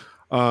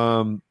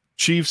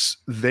 Chiefs,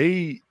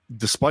 they,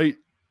 despite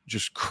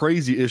just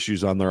crazy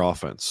issues on their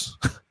offense,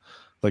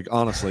 like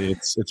honestly,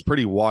 it's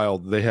pretty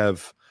wild. They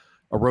have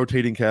a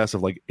rotating cast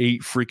of like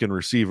 8 freaking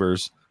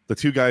receivers. The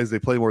 2 guys they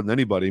play more than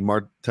anybody,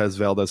 Martez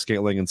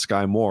Valdez-Scantling and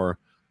Sky Moore,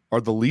 are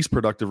the least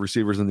productive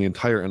receivers in the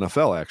entire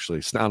NFL,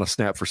 actually, on a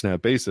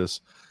snap-for-snap basis.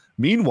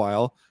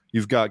 Meanwhile,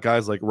 you've got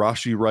guys like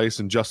Rashee Rice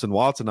and Justin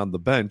Watson on the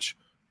bench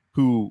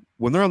who,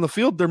 when they're on the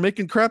field, they're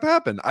making crap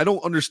happen. I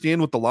don't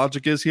understand what the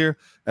logic is here.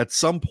 At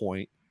some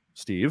point,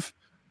 Steve,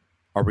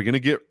 are we going to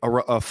get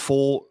a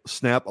full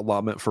snap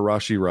allotment for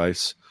Rashee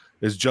Rice?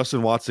 Is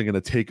Justin Watson going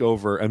to take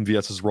over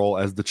MVS's role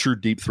as the true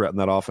deep threat in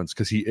that offense?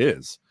 Because he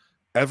is.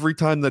 Every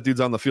time that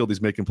dude's on the field,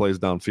 he's making plays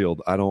downfield.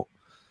 I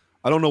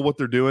don't know what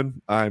they're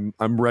doing. I'm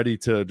ready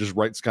to just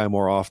write Sky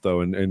Moore off,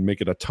 though, and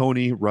make it a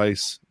Tony,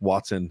 Rice,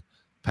 Watson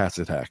pass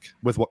attack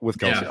with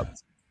Kelsey.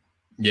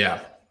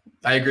 Yeah,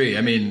 I agree.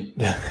 I mean,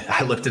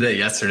 I looked at it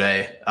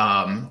yesterday.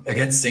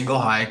 Against single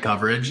high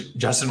coverage,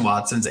 Justin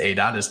Watson's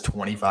ADOT is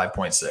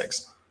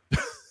 25.6.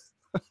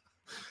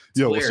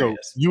 Yeah, so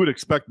you would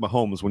expect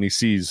Mahomes, when he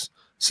sees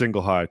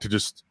single high, to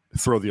just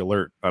throw the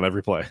alert on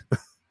every play.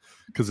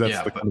 Because that's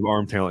the kind of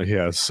arm talent he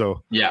has.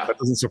 So that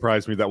doesn't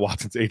surprise me that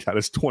Watson's ADOT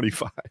is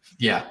 25.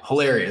 Yeah,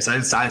 hilarious.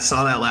 I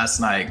saw that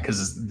last night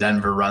because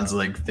Denver runs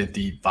like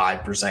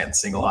 55%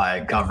 single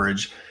high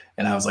coverage.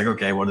 And I was like,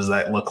 okay, what does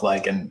that look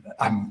like? And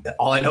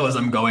all I know is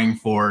I'm going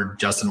for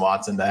Justin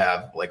Watson to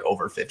have like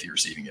over 50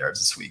 receiving yards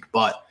this week.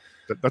 But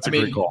that's a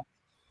great call.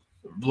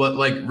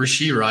 Like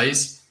Rashee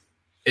Rice,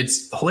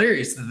 it's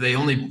hilarious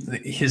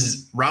that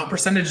his route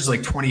percentage is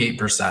like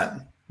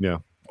 28%. Yeah.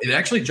 It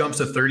actually jumps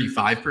to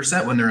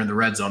 35% when they're in the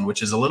red zone,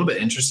 which is a little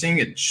bit interesting.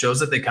 It shows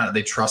that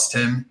they trust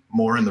him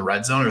more in the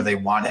red zone, or they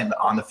want him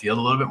on the field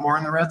a little bit more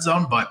in the red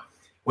zone. But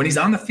when he's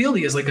on the field,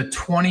 he has like a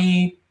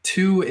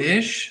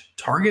 22-ish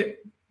target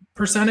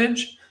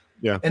percentage.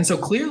 Yeah. And so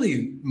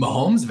clearly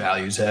Mahomes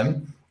values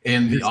him.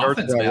 And the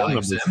offense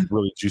values him.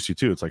 Really juicy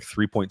too. It's like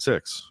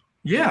 3.6.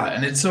 Yeah,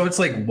 and it's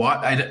like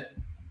what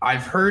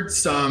I've heard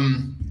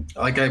some,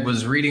 like I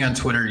was reading on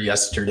Twitter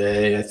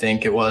yesterday, I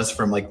think it was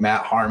from like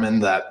Matt Harmon,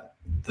 that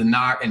the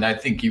knock, and I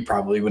think you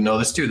probably would know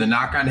this too, the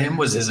knock on him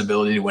was his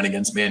ability to win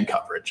against man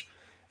coverage.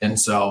 And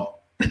so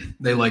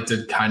they like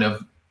to kind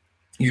of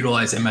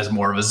utilize him as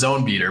more of a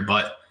zone beater.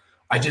 But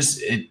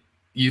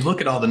you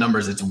look at all the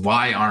numbers, it's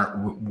why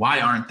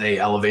aren't they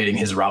elevating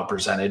his route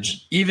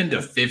percentage even to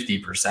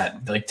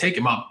 50%? Like take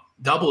him up,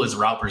 double his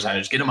route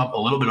percentage, get him up a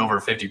little bit over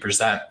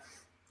 50%.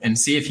 And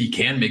see if he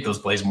can make those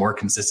plays more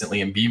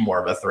consistently and be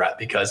more of a threat.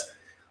 Because,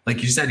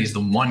 like you said, he's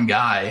the one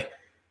guy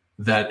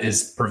that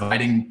is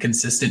providing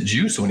consistent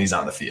juice when he's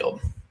on the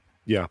field.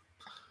 Yeah.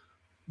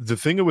 The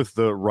thing with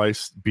the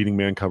Rice beating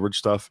man coverage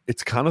stuff,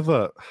 it's kind of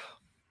how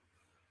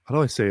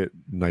do I say it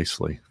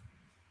nicely?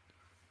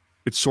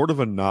 It's sort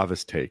of a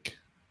novice take,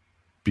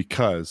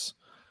 because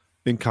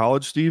in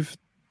college, Steve,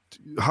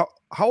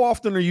 how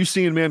often are you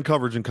seeing man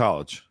coverage in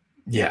college?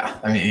 Yeah.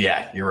 I mean,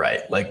 yeah, you're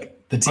right. Like,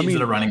 the teams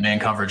that are running man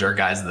coverage are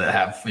guys that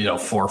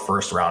have, 4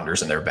 first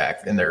rounders in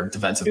their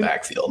defensive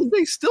backfield.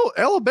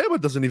 Alabama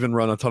doesn't even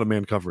run a ton of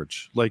man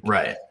coverage. Like,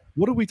 right.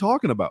 What are we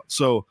talking about?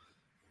 So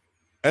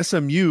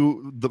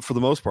SMU, for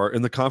the most part,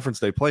 in the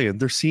conference they play in,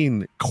 they're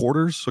seeing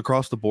quarters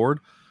across the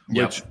board,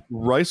 which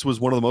Rice was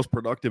one of the most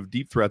productive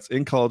deep threats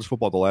in college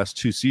football the last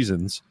 2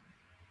 seasons.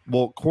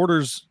 Well,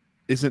 quarters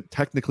isn't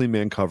technically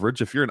man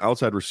coverage. If you're an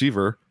outside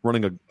receiver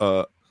running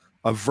a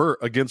vert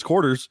against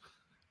quarters,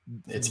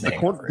 it's the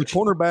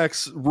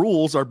cornerback's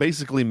rules are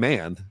basically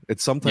man.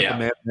 It's some type of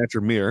man, match,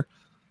 or mirror,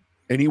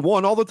 and he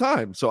won all the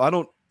time. So I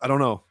don't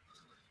know.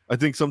 I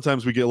think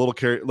sometimes we get a little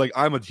carried. Like,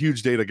 I'm a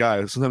huge data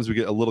guy. Sometimes we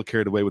get a little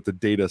carried away with the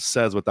data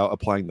says without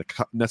applying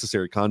the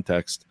necessary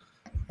context.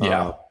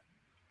 Yeah.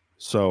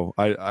 So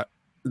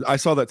I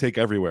saw that take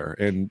everywhere,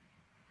 and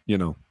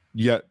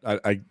yet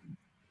I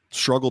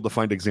struggled to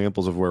find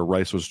examples of where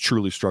Rice was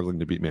truly struggling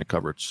to beat man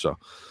coverage. So.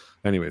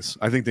 Anyways,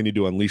 I think they need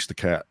to unleash the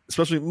cat.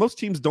 Especially, most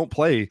teams don't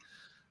play.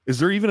 Is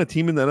there even a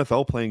team in the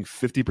NFL playing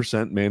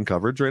 50% man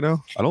coverage right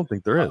now? I don't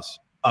think there is.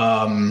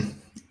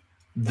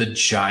 The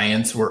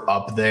Giants were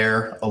up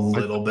there a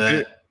little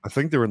bit. I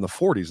think they were in the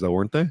 40s, though,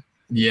 weren't they?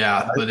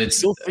 Yeah, but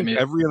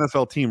every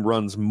NFL team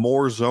runs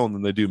more zone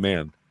than they do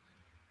man.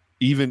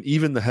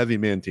 Even the heavy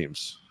man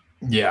teams.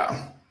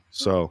 Yeah.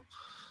 So,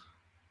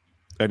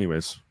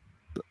 anyways,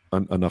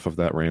 enough of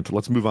that rant.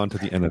 Let's move on to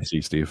the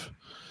NFC, Steve.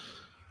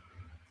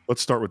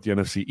 Let's start with the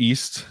NFC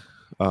East.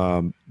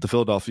 The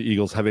Philadelphia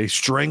Eagles have a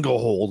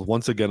stranglehold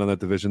once again on that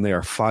division. They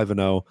are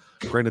 5-0.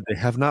 Granted, they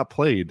have not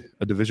played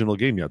a divisional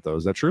game yet, though.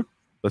 Is that true?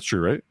 That's true,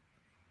 right?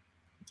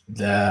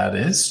 That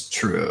is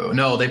true.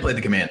 No, they played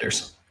the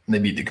Commanders. They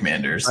beat the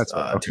Commanders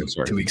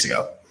 2 weeks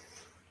ago.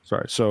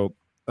 Sorry. So,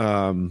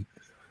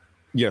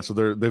 so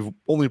they've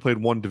only played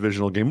one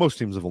divisional game. Most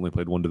teams have only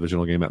played one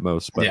divisional game at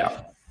most.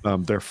 But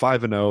they're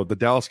 5-0. The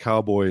Dallas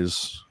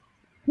Cowboys,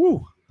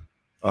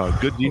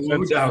 good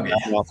defense and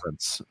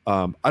offense.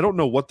 I don't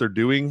know what they're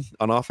doing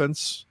on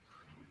offense.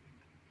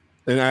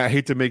 And I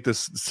hate to make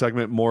this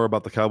segment more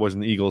about the Cowboys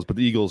and the Eagles, but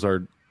the Eagles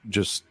are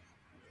just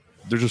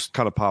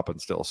kind of popping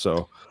still.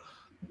 So,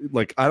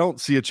 like, I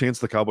don't see a chance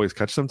the Cowboys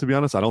catch them, to be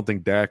honest. I don't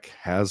think Dak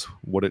has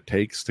what it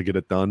takes to get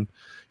it done.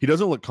 He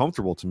doesn't look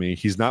comfortable to me.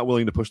 He's not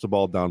willing to push the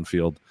ball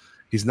downfield.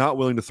 He's not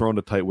willing to throw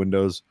into tight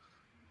windows.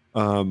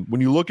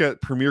 When you look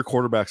at premier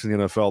quarterbacks in the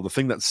NFL, the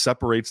thing that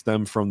separates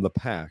them from the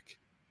pack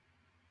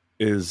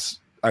is,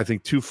 I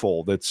think,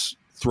 twofold. It's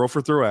throw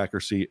for throw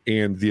accuracy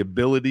and the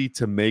ability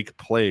to make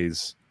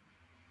plays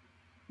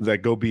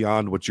that go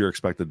beyond what you're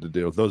expected to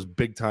do. Those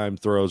big time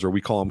throws, or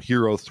we call them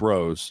hero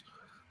throws,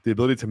 the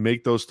ability to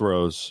make those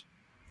throws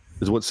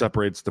is what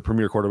separates the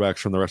premier quarterbacks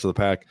from the rest of the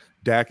pack.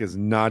 Dak is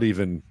not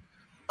even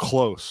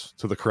close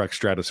to the correct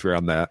stratosphere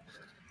on that.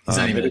 He's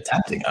not even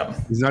attempting them.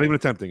 He's not even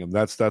attempting them.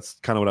 That's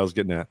kind of what I was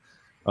getting at.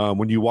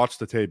 When you watch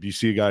the tape, you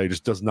see a guy who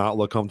just does not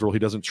look comfortable. He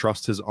doesn't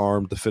trust his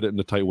arm to fit it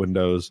into tight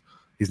windows.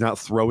 He's not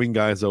throwing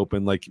guys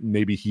open like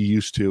maybe he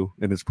used to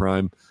in his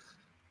prime.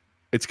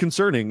 It's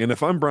concerning. And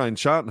if I'm Brian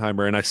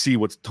Schottenheimer and I see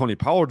what Tony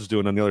Pollard's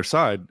doing on the other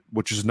side,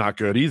 which is not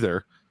good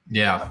either,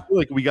 I feel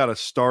like we got to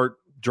start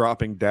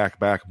dropping Dak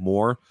back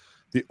more.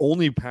 The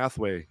only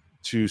pathway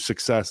to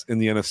success in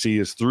the NFC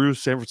is through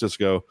San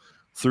Francisco,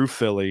 through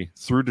Philly,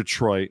 through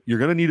Detroit. You're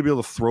going to need to be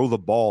able to throw the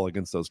ball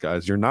against those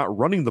guys. You're not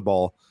running the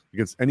ball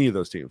against any of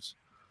those teams.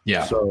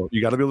 Yeah. So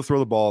you got to be able to throw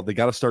the ball. They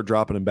got to start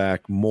dropping him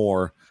back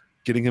more,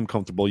 getting him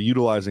comfortable,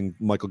 utilizing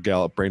Michael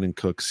Gallup, Brandon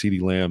Cook,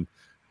 CeeDee Lamb,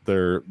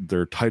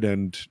 their tight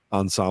end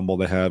ensemble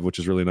they have, which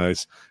is really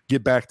nice.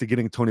 Get back to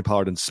getting Tony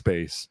Pollard in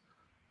space.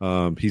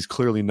 He's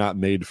clearly not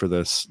made for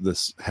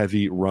this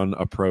heavy run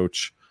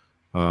approach,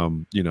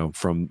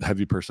 from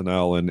heavy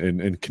personnel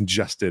and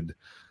congested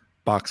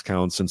box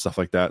counts and stuff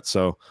like that.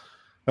 So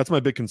that's my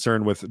big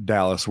concern with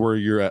Dallas. Where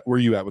you at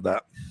with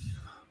that?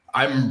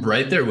 I'm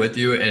right there with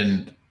you.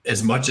 And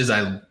as much as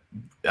I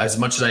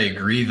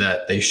agree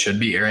that they should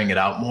be airing it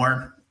out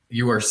more,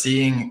 you are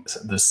seeing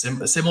the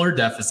similar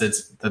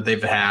deficits that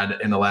they've had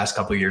in the last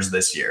couple of years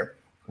this year.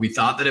 we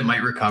thought that it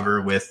might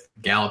recover with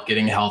Gallup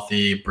getting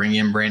healthy, bringing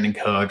in Brandon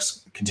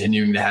Cooks,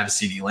 continuing to have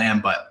CeeDee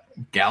Lamb, but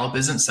Gallup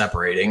isn't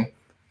separating.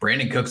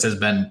 Brandon Cooks has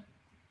been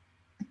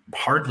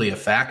hardly a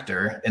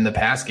factor in the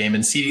pass game,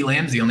 and CeeDee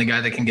Lamb's the only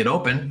guy that can get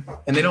open,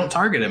 and they don't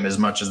target him as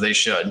much as they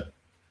should.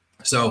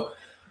 So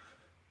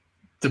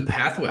the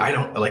pathway, I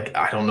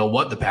don't know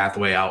what the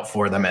pathway out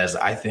for them is.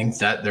 I think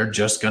that they're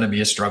just going to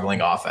be a struggling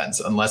offense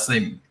unless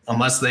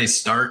they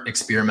start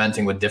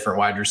experimenting with different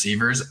wide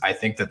receivers. I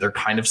think that they're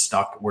kind of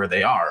stuck where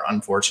they are,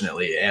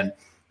 unfortunately, and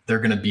they're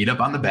going to beat up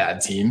on the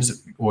bad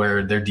teams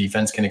where their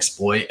defense can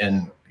exploit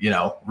and,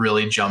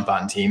 really jump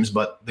on teams.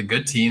 But the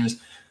good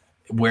teams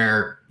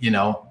where,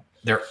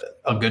 they're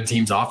a good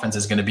team's offense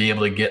is going to be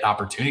able to get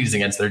opportunities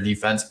against their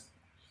defense.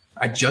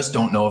 I just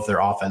don't know if their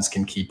offense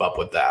can keep up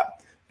with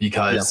that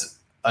because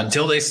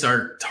until they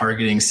start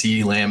targeting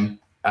CeeDee Lamb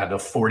at a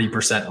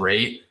 40%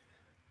 rate,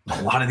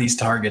 a lot of these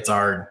targets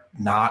are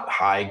not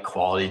high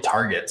quality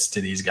targets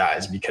to these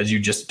guys because you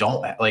just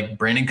don't like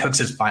Brandon Cooks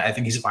is fine. I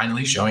think he's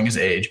finally showing his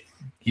age.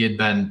 He had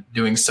been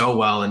doing so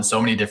well in so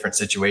many different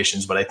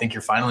situations, but I think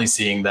you're finally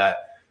seeing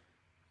that,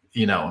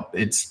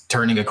 it's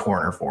turning a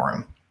corner for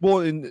him.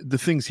 Well, in the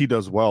things he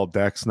does well,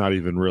 Dak's not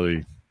even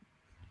really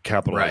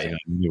capitalizing on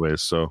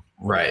anyways. So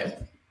right.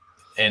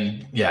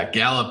 And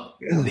Gallup,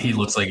 he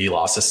looks like he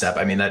lost a step.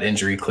 I mean, that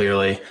injury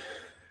clearly,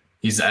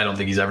 I don't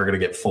think he's ever going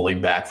to get fully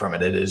back from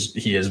it.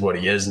 He is what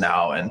he is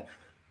now. And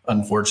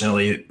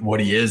unfortunately,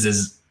 what he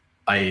is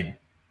a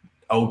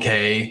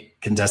okay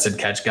contested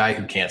catch guy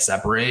who can't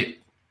separate.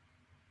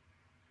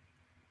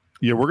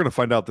 Yeah, we're going to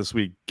find out this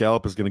week.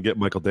 Gallup is going to get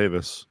Michael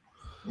Davis.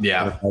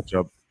 Yeah. In a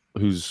matchup,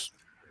 who's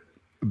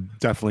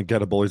definitely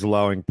gettable. He's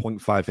allowing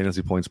 0.5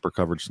 fantasy points per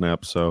coverage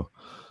snap. So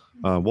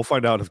we'll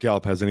find out if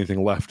Gallup has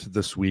anything left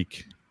this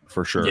week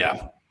for sure.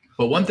 Yeah.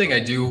 But one thing I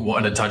do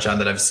want to touch on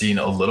that I've seen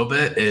a little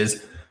bit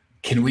is,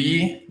 can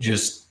we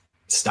just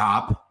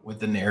stop with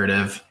the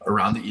narrative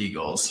around the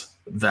Eagles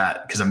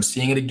because I'm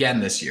seeing it again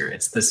this year.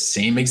 It's the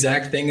same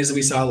exact thing as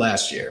we saw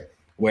last year,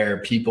 where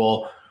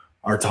people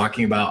are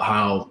talking about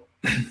how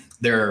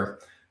they're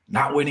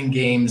not winning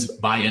games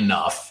by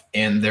enough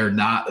and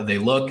they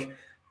look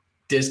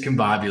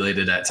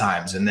discombobulated at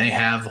times and they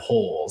have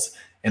holes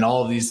and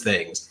all of these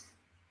things.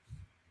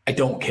 I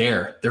don't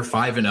care. They're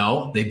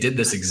 5-0. They did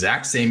this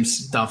exact same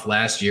stuff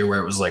last year where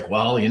it was like,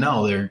 well,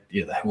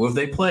 who have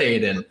they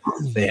played? And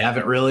they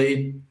haven't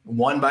really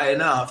won by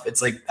enough.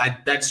 It's like,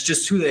 that's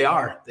just who they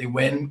are. They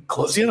win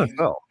close games.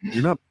 NFL.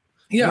 You're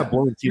not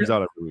blowing teams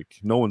out every week.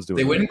 No one's doing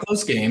They win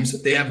close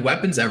games. They have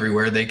weapons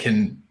everywhere. They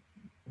can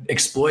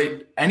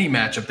exploit any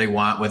matchup they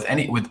want with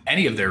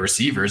any of their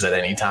receivers at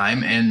any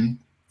time. And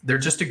they're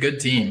just a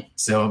good team.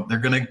 So they're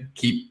going to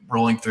keep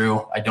rolling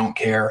through. I don't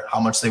care how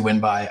much they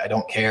win by. I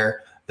don't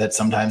care that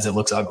sometimes it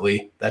looks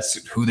ugly.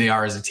 That's who they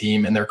are as a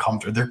team, and they're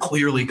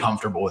clearly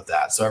comfortable with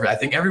that. So I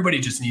think everybody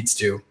just needs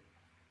to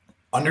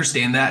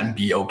understand that and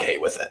be okay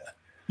with it.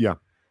 Yeah.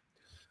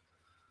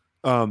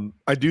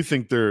 I do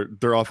think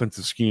their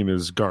offensive scheme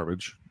is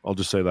garbage. I'll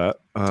just say that.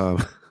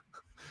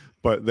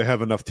 But they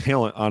have enough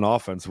talent on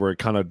offense where it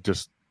kind of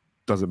just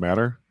doesn't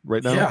matter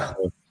right now. Yeah.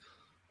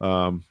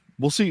 So,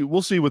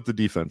 we'll see with the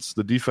defense.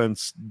 The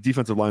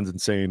defensive line's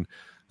insane.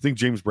 I think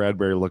James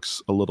Bradbury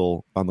looks a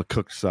little on the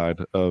cooked side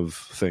of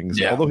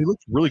things, although he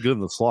looks really good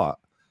in the slot.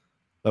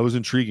 That was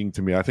intriguing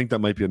to me. I think that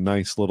might be a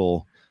nice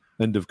little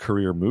end of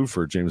career move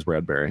for James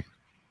Bradbury.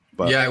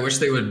 But, I wish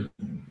they would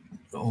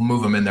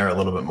move him in there a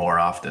little bit more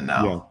often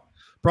now. Yeah.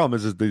 Problem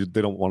is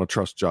they don't want to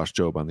trust Josh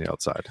Jobe on the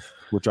outside,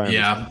 which I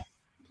understand.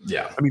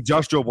 Yeah. I mean,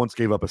 Josh Jobe once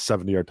gave up a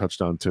 70-yard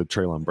touchdown to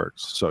Treylon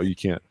Burks, so you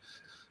can't,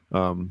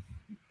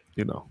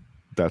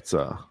 that's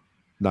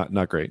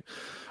not great.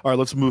 All right,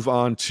 let's move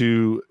on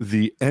to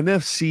the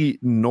NFC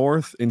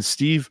North. And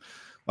Steve,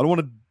 I don't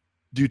want to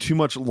do too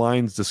much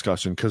lines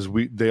discussion because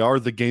they are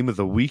the game of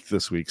the week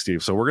this week,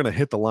 Steve. So we're going to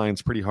hit the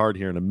lines pretty hard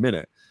here in a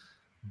minute.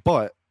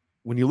 But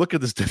when you look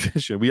at this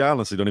division, we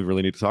honestly don't even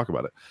really need to talk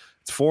about it.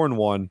 It's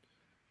 4-1.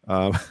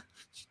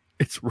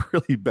 It's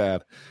really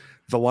bad.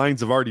 The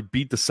Lions have already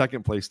beat the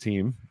second place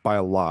team by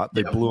a lot.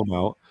 They blew them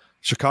out.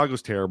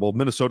 Chicago's terrible.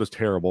 Minnesota's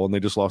terrible, and they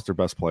just lost their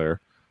best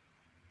player.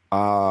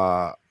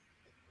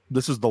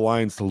 This is the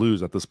Lions to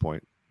lose at this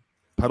point.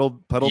 Pedal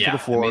to the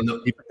floor.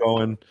 Keep it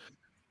going.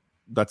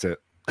 That's it.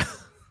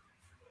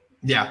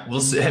 Yeah,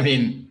 we'll see. I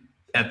mean,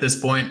 at this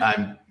point,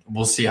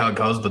 we'll see how it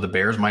goes, but the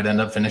Bears might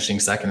end up finishing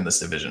second in this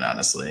division,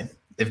 honestly.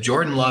 If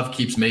Jordan Love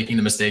keeps making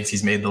the mistakes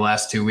he's made the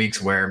last 2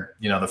 weeks where,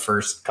 the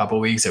first couple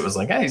of weeks it was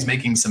like, hey, he's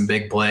making some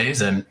big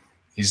plays and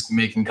he's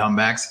making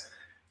comebacks.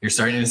 You're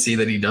starting to see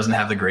that he doesn't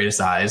have the greatest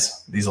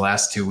eyes these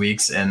last 2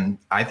 weeks. And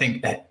I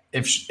think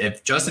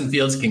if Justin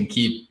Fields can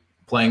keep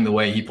playing the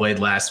way he played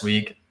last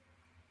week,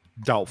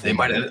 doubtful. They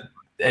might.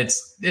 It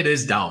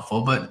is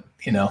doubtful, but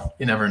you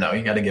never know.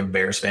 You got to give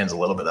Bears fans a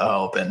little bit of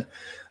hope. And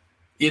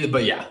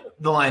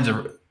the Lions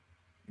are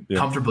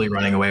comfortably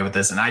running away with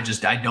this, and I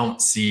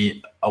don't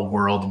see a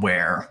world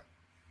where,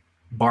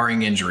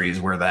 barring injuries,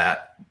 where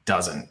that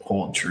doesn't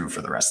hold true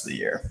for the rest of the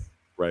year.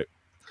 Right.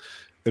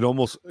 It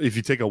almost, if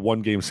you take a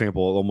 1-game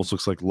sample, it almost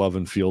looks like Love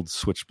and Fields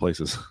switched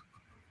places.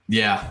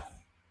 Yeah.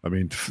 I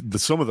mean,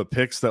 some of the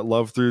picks that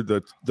Love threw,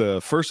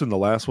 the first and the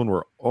last one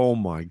were, oh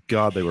my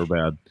God, they were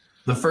bad.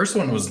 The first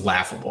one was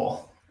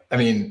laughable. I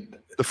mean,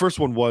 the first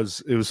one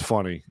was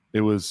funny.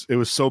 It was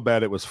so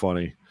bad it was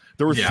funny.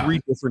 There were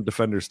 3 different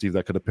defenders, Steve,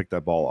 that could have picked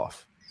that ball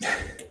off.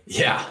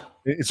 Yeah.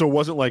 So it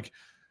wasn't like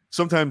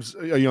sometimes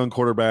a young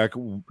quarterback,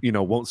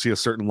 won't see a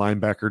certain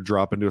linebacker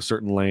drop into a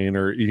certain lane,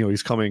 or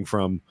he's coming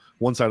from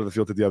one side of the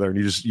field to the other,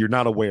 and you're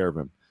not aware of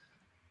him.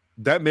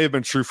 That may have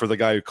been true for the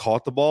guy who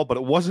caught the ball, but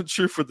it wasn't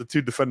true for the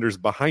 2 defenders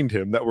behind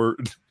him that were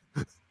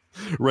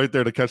right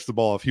there to catch the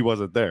ball if he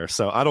wasn't there.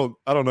 So I don't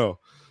know.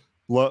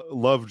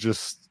 Love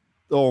just,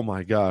 oh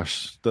my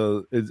gosh,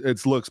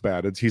 it looks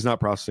bad. He's not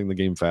processing the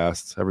game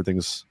fast.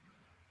 Everything's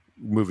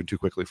moving too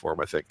quickly for him,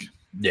 I think.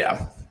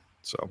 Yeah.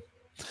 So,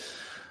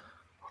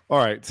 all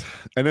right,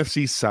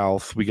 NFC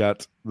South, we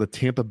got the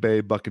Tampa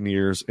Bay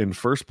Buccaneers in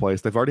first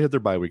place. They've already had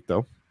their bye week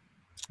though.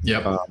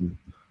 Yep.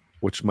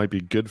 Which might be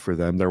good for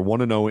them. They're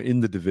 1-0 in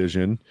the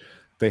division.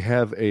 They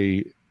have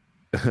a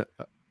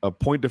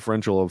point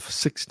differential of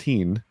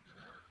 16,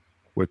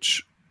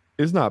 which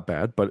is not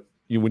bad, but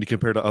when you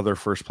compare to other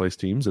first place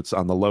teams, it's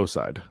on the low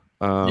side.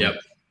 Yep.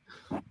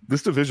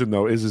 This division,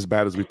 though, is as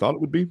bad as we thought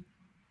it would be.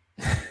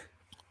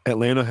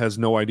 Atlanta has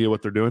no idea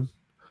what they're doing.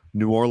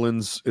 New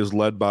Orleans is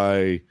led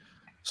by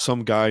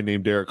some guy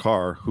named Derek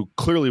Carr, who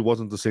clearly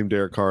wasn't the same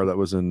Derek Carr that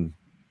was in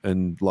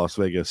Las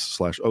Vegas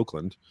 /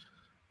 Oakland.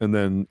 And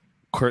then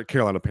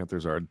Carolina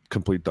Panthers are a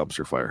complete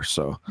dumpster fire.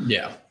 So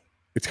yeah,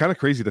 it's kind of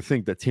crazy to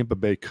think that Tampa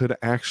Bay could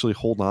actually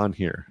hold on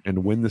here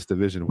and win this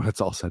division when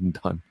it's all said and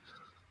done.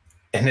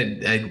 And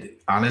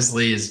it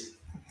honestly is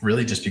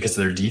really just because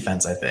of their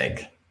defense, I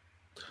think.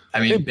 I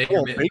mean,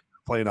 Baker's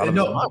playing out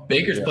of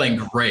Baker's playing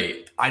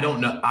great. I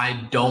don't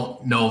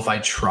know if I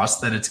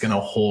trust that it's going to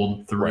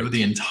hold through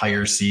the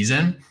entire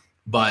season,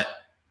 but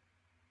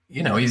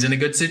he's in a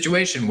good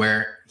situation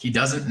where he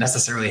doesn't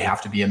necessarily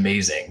have to be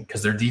amazing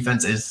because their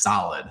defense is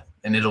solid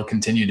and it'll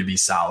continue to be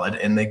solid.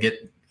 And they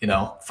get,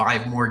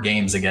 5 more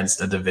games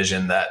against a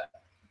division that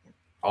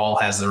all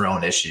has their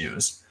own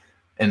issues.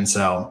 And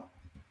so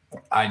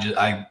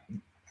I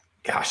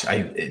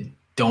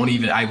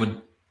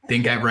would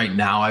think right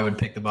now I would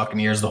pick the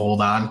Buccaneers to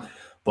hold on,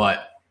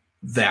 but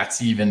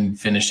that's even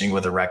finishing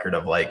with a record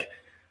of like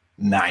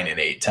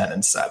 9-8,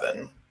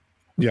 10-7.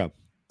 Yeah.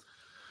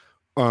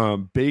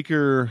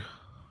 Baker,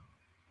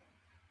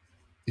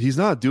 he's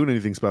not doing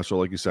anything special,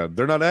 like you said.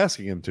 They're not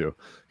asking him to.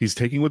 He's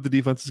taking what the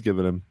defense has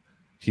given him.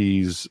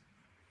 He's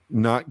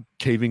not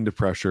caving to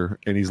pressure,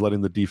 and he's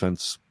letting the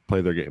defense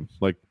play their game.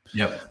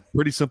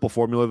 Pretty simple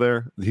formula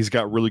there. He's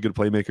got really good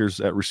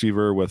playmakers at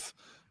receiver with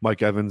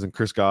Mike Evans and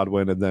Chris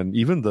Godwin, and then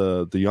even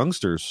the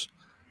youngsters,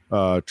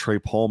 Trey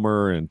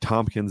Palmer and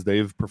Tompkins,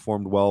 they've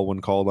performed well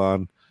when called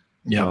on.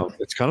 Yeah,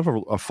 it's kind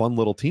of a fun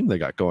little team they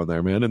got going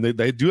there, man. And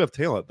they do have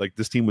talent. Like,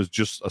 this team was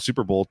just a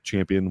Super Bowl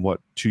champion,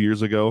 2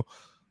 years ago?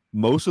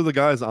 Most of the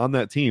guys on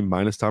that team,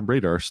 minus Tom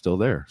Brady, are still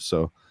there.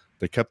 So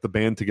they kept the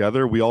band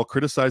together. We all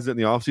criticized it in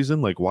the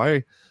offseason. Like,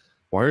 why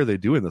are they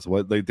doing this?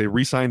 They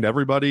re-signed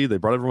everybody. They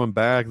brought everyone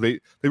back. They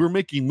were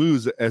making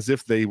moves as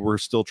if they were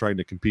still trying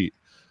to compete.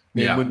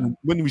 Yeah. And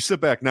when we sit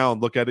back now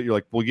and look at it, you're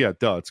like, well, yeah,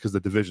 duh. It's because the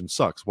division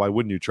sucks. Why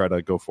wouldn't you try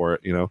to go for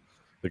it?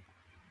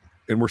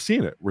 And we're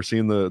seeing it. We're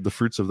seeing the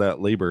fruits of that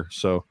labor.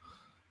 So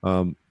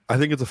I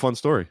think it's a fun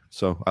story.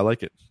 So I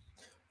like it.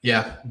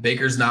 Yeah.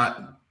 Baker's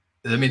not,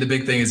 the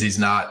big thing is he's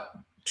not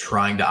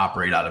trying to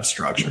operate out of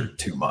structure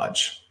too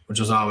much, which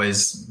was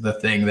always the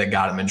thing that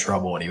got him in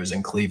trouble when he was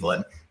in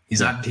Cleveland.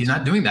 He's not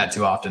doing that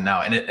too often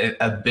now. And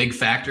a big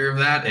factor of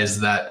that is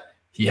that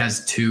he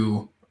has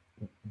 2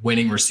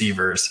 winning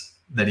receivers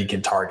that he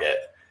can target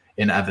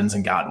in Evans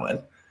and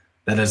Godwin.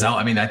 That is,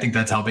 I think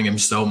that's helping him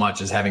so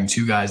much, is having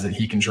 2 guys that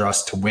he can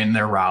trust to win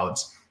their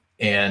routes.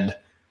 And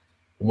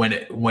when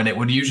it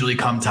would usually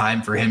come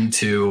time for him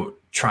to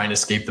try and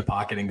escape the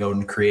pocket and go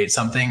and create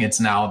something, it's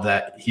now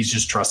that he's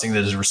just trusting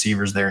that his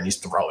receiver's there and he's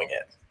throwing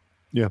it.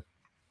 Yeah.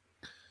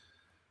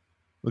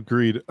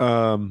 Agreed.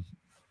 All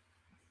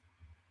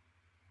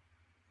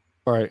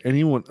right.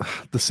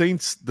 The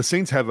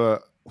Saints have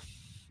a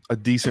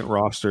decent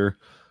roster.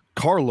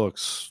 Carr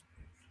looks,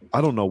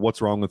 I don't know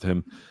what's wrong with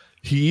him.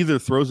 He either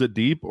throws it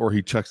deep or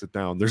he checks it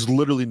down. There's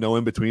literally no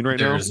in between now.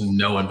 There's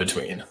no in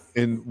between.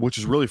 And which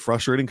is really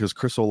frustrating because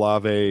Chris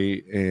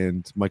Olave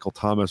and Michael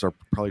Thomas are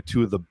probably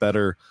 2 of the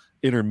better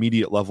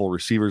intermediate level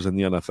receivers in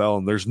the NFL.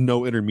 And there's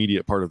no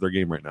intermediate part of their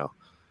game right now.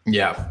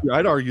 Yeah.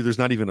 I'd argue there's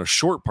not even a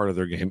short part of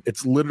their game.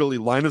 It's literally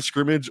line of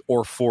scrimmage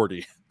or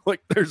 40.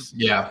 There's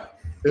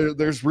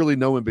really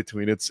no in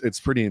between. It's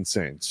pretty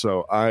insane.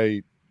 So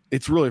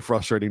it's really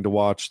frustrating to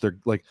watch. They're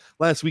like,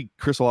 last week,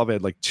 Chris Olave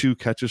had 2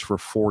 catches for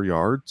 4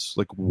 yards.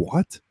 Like,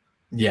 what?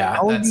 Yeah.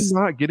 How are you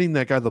not getting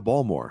that guy the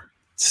ball more?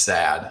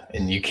 Sad.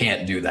 And you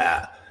can't do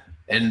that.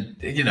 And,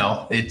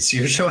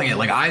 you're showing it.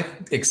 Like, I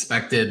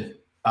expected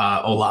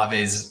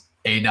Olave's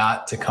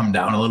ADOT to come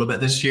down a little bit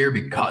this year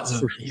because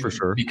he was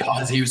going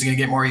to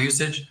get more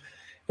usage.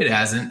 It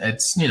hasn't.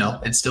 It's,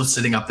 it's still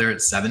sitting up there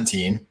at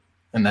 17.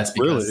 And that's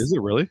because. Really? Is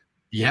it really?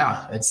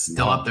 Yeah, it's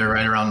still up there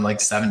right around like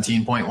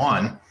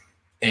 17.1.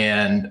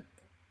 And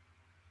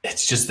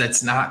it's just,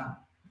 that's not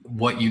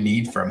what you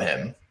need from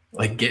him.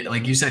 Like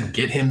you said,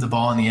 get him the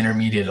ball in the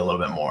intermediate a little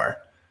bit more.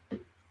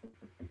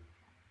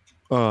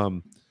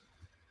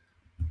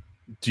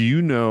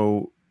 Did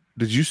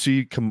you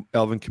see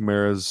Alvin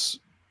Kamara's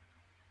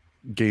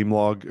game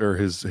log or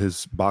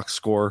his box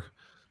score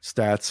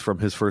stats from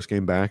his first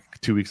game back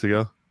 2 weeks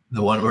ago?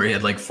 The one where he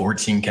had like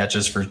 14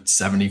 catches for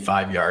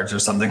 75 yards or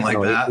something like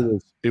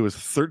that? It was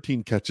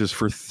 13 catches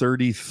for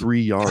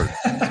 33 yards.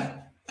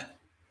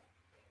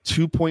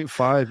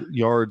 2.5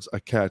 yards a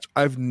catch.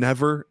 I've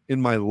never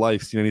in my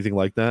life seen anything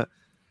like that.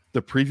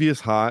 The previous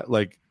high,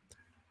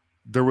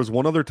 there was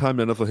one other time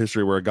in NFL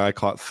history where a guy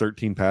caught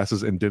 13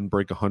 passes and didn't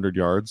break 100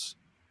 yards,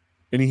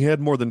 and he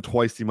had more than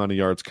twice the amount of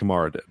yards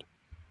Kamara did.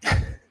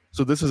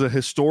 So this is a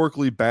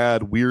historically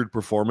bad, weird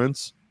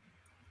performance.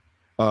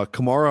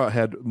 Kamara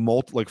had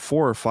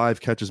 4 or 5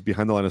 catches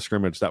behind the line of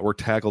scrimmage that were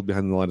tackled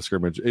behind the line of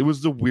scrimmage. It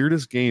was the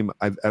weirdest game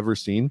I've ever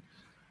seen.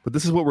 But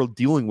this is what we're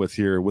dealing with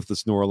here with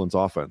this New Orleans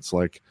offense.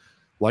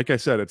 Like I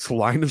said, it's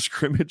line of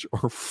scrimmage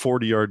or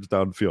 40 yards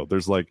downfield.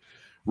 There's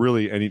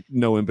really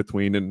no in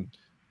between, and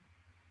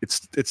it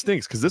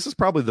stinks because this is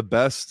probably the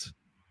best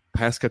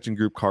pass catching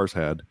group Carr's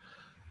had.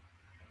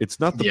 It's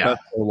not the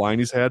best O-line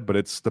he's had, but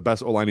it's the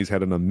best O-line he's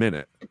had in a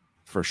minute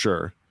for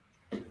sure.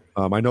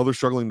 I know they're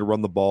struggling to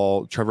run the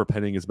ball. Trevor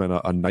Penning has been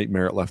a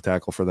nightmare at left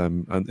tackle for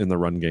them in the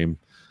run game.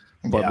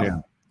 But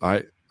man,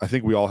 I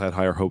think we all had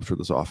higher hopes for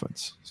this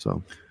offense.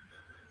 So.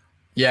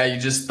 Yeah, you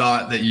just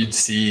thought that you'd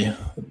see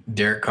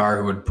Derek Carr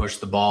who would push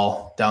the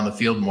ball down the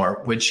field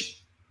more,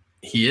 which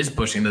he is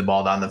pushing the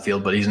ball down the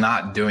field, but he's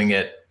not doing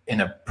it in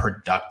a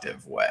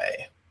productive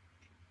way.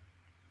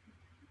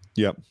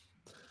 Yep.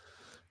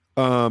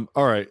 All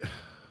right.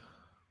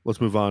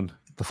 Let's move on.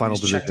 The final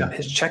division.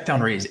 His check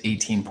down rate is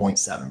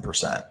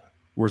 18.7%.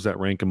 Where's that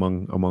rank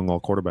among all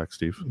quarterbacks,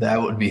 Steve?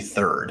 That would be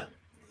third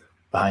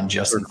behind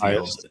Justin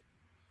Fields. Highest.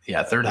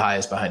 Yeah, third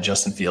highest behind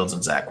Justin Fields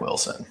and Zach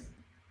Wilson.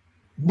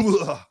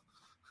 Blah.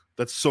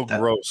 That's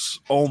gross.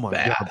 Oh my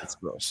God, that's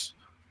gross.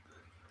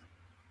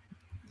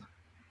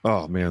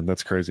 Oh man,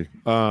 that's crazy.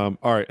 All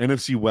right,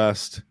 NFC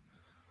West.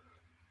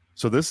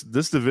 So this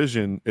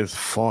division is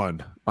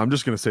fun. I'm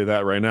just going to say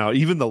that right now.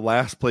 Even the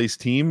last place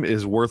team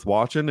is worth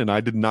watching, and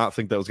I did not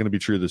think that was going to be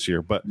true this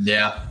year. But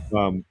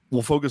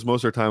we'll focus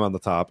most of our time on the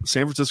top.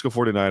 San Francisco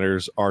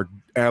 49ers are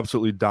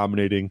absolutely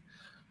dominating.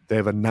 They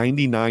have a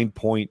 99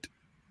 point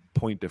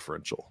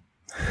differential,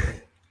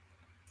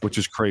 which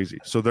is crazy.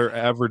 So their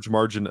average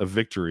margin of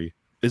victory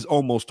is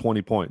almost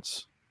 20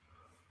 points.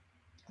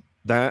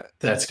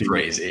 That's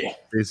crazy.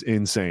 Is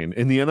insane.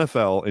 In the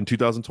NFL in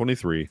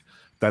 2023,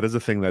 that is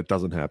a thing that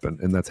doesn't happen,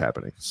 and that's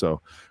happening.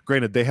 So,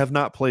 granted, they have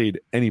not played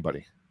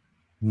anybody.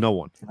 No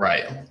one.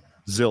 Right.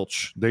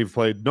 Zilch. They've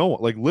played no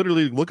one.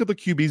 Literally, look at the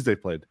QBs they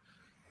played.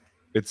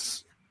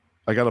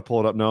 I got to pull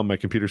it up now. My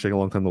computer's taking a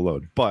long time to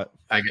load. But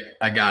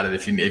I got it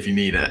if you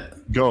need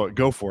it.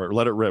 Go for it.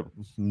 Let it rip.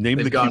 Name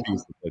the QBs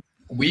they played.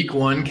 Week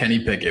 1,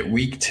 Kenny Pickett.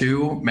 Week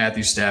 2,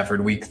 Matthew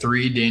Stafford. Week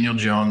 3, Daniel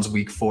Jones.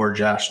 Week 4,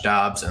 Josh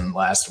Dobbs. And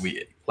last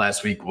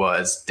week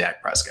was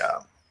Dak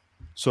Prescott.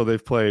 So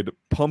they've played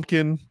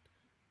Pumpkin,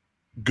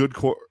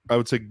 I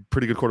would say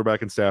pretty good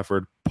quarterback in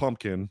Stafford,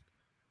 Pumpkin,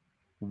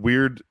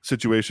 weird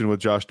situation with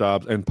Josh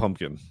Dobbs, and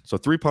Pumpkin. So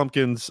 3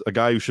 pumpkins, a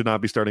guy who should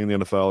not be starting in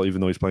the NFL, even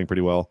though he's playing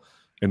pretty well,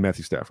 and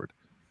Matthew Stafford.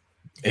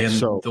 And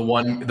the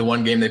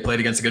one game they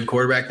played against a good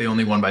quarterback, they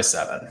only won by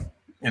 7.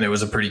 And it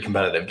was a pretty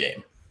competitive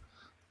game.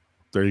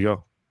 There you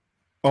go.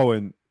 Oh,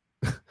 and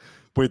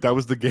wait, that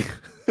was the game.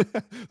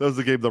 That was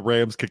the game the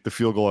Rams kicked the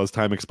field goal as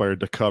time expired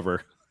to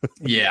cover.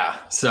 Yeah.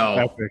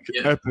 So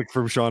epic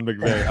from Sean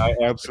McVay. I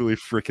absolutely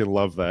freaking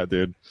love that,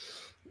 dude.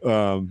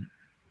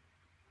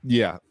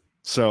 Yeah.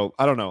 So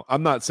I don't know.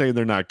 I'm not saying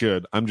they're not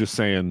good. I'm just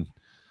saying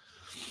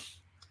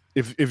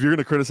if you're going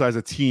to criticize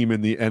a team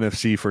in the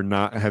NFC for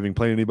not having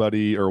played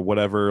anybody or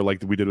whatever,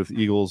 like we did with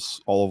the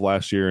Eagles all of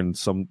last year and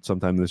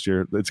sometime this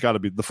year, it's got to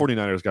be the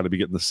 49ers got to be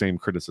getting the same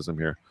criticism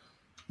here.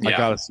 Yeah. I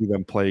got to see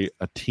them play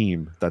a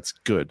team that's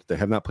good. They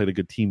have not played a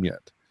good team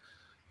yet.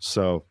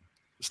 So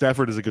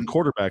Stafford is a good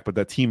quarterback, but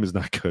that team is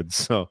not good.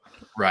 So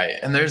right.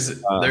 And there's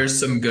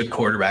some good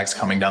quarterbacks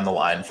coming down the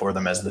line for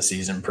them as the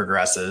season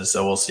progresses.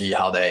 So we'll see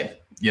how they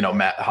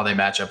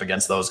match up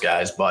against those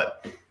guys.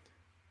 But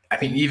I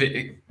mean,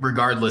 even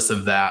regardless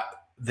of that,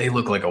 they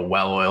look like a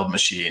well-oiled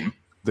machine.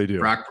 They do.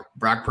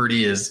 Brock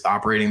Purdy is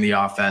operating the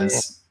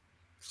offense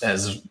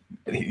as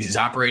he's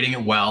operating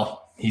it well.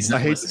 He's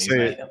not. I hate to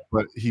say it,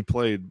 but he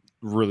played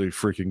really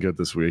freaking good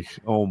this week.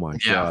 Oh my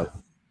God.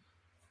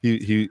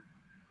 He.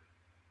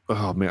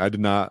 Oh man, I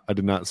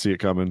did not see it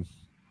coming.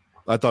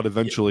 I thought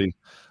eventually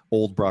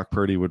old Brock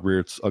Purdy would rear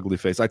its ugly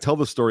face. I tell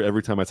the story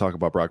every time I talk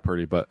about Brock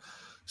Purdy, but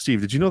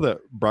Steve, did you know that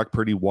Brock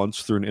Purdy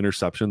once threw an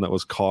interception that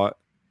was caught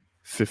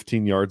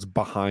 15 yards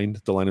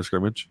behind the line of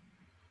scrimmage?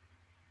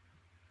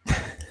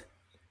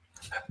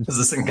 Was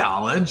this in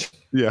college?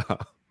 Yeah.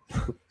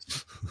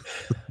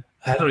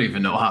 I don't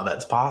even know how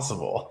that's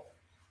possible.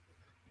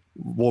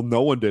 Well,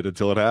 no one did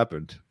until it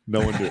happened.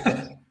 No one did.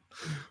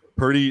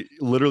 Purdy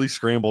literally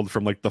scrambled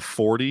from like the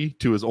 40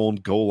 to his own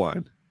goal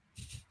line.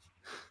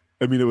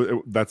 I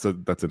mean, that's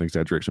an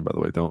exaggeration, by the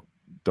way.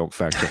 Don't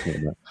fact check me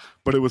on that.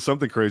 But it was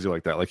something crazy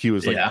like that. Like he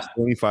was like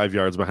 25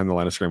 yards behind the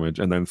line of scrimmage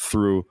and then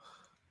threw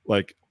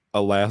like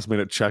a last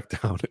minute check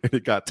down and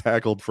it got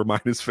tackled for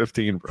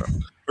 -15, bro.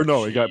 Or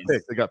no, it got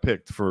picked. It got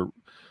picked for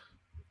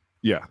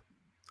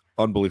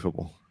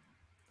unbelievable.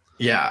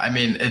 Yeah, I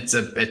mean, it's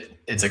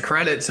a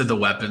credit to the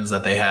weapons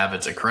that they have.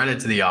 It's a credit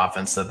to the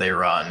offense that they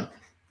run.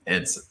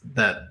 It's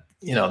that,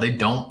 they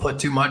don't put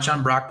too much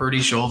on Brock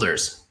Purdy's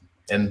shoulders.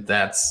 And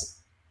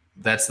that's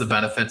the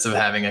benefits of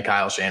having a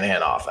Kyle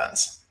Shanahan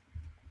offense.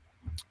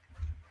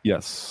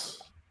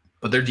 Yes.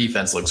 But their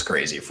defense looks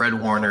crazy. Fred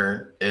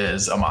Warner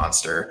is a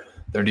monster.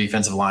 Their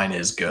defensive line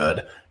is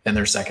good, and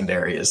their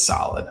secondary is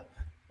solid.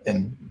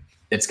 And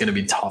it's going to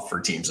be tough for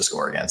teams to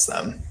score against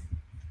them.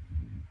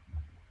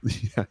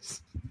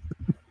 Yes.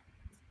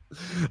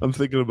 I'm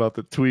thinking about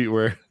the tweet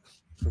where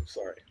I'm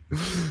sorry.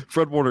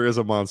 Fred Warner is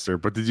a monster,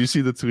 but did you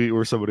see the tweet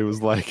where somebody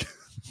was like,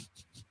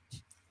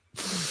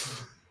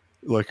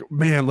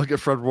 man, look at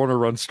Fred Warner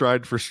run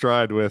stride for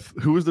stride with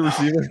who was the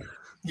receiver?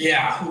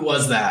 Yeah, who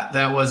was that?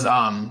 That was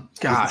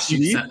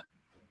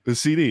the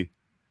CD.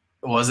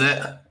 Was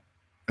it?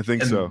 I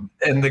think so.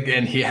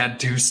 And he had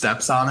 2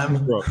 steps on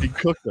him. Bro, he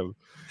cooked him.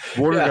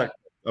 Warner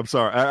I'm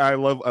sorry. I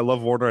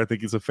love Warner. I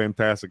think he's a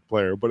fantastic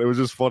player, but it was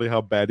just funny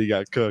how bad he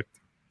got cooked.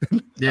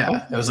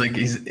 Yeah, it was like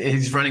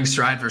he's running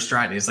stride for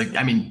stride. And he's like,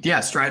 I mean,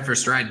 stride for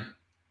stride,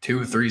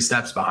 2 or 3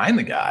 steps behind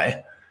the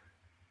guy.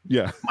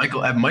 Yeah,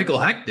 Michael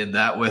Heck did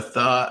that with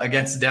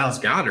against Dallas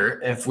Goedert.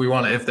 If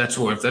that's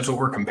what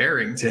we're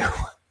comparing to.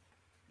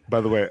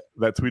 By the way,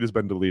 that tweet has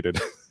been deleted.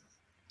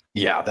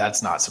 Yeah,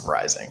 that's not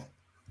surprising.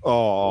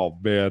 Oh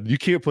man, you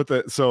can't put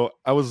that. So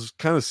I was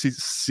kind of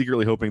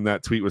secretly hoping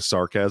that tweet was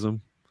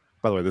sarcasm.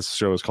 By the way, this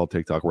show is called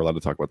TikTok. We're allowed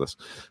to talk about this.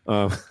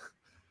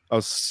 I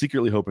was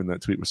secretly hoping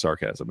that tweet was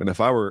sarcasm, and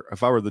if I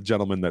were the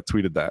gentleman that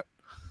tweeted that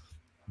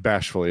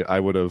bashfully, I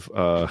would have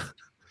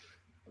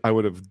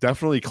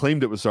definitely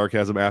claimed it was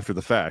sarcasm after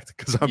the fact,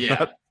 because I'm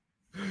not.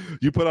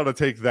 You put out a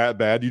take that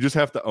bad, you just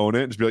have to own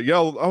it and just be like,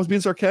 "Yo, I was being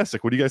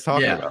sarcastic. What are you guys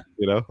talking about?"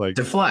 Like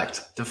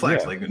deflect. Yeah,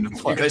 like,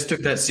 you guys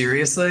took that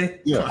seriously?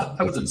 Yeah,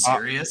 I wasn't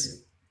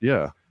serious.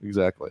 Yeah,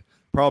 exactly.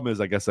 Problem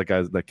is, I guess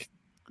that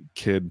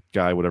kid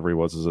guy, whatever he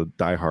was, is a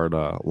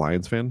diehard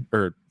Lions fan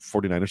or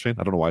 49ers fan.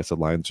 I don't know why I said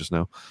Lions just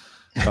now.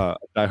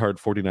 Diehard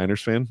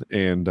 49ers fan,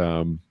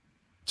 and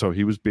so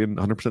he was being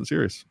 100%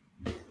 serious.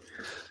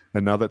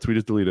 And now that tweet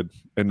is deleted,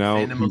 and now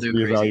he's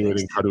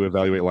reevaluating how to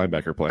evaluate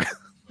linebacker play.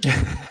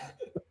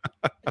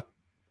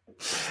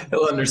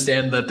 He'll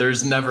understand that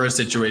there's never a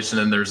situation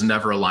and there's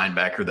never a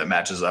linebacker that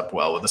matches up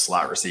well with a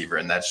slot receiver,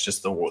 and that's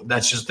just the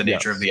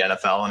nature of the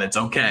NFL, and it's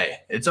okay.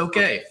 It's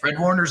okay. Fred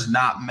Warner's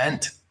not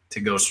meant to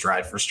go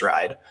stride for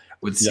stride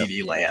with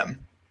CD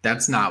Lamb.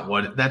 That's not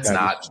what he's meant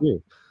to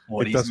do.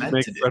 It doesn't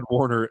make Fred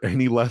Warner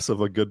any less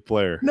of a good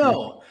player.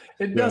 No,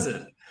 it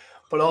doesn't.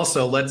 But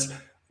also, let's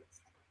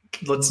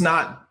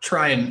not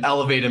try and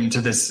elevate him to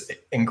this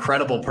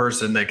incredible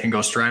person that can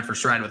go stride for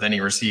stride with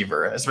any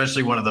receiver,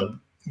 especially one of the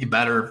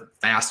better,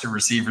 faster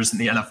receivers in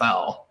the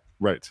NFL.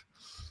 Right.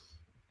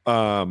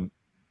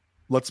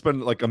 Let's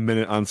spend like a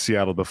minute on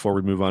Seattle before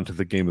we move on to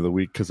the game of the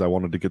week, because I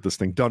wanted to get this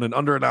thing done in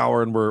under an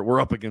hour, and we're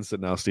up against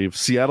it now, Steve.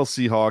 Seattle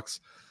Seahawks.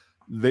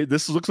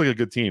 This looks like a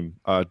good team.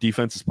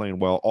 Defense is playing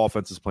well.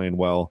 Offense is playing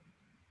well.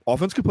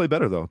 Offense could play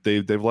better though.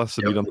 They've left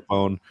some meat on the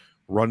bone.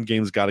 Run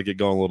game's got to get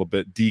going a little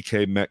bit.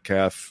 DK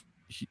Metcalf.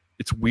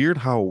 It's weird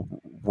how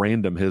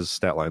random his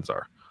stat lines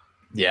are.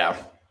 Yeah.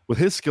 With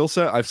his skill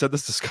set, I've said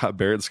this to Scott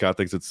Barrett. Scott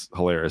thinks it's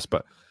hilarious,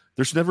 but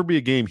there should never be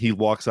a game he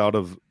walks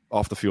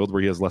off the field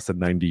where he has less than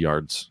 90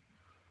 yards.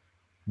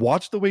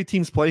 Watch the way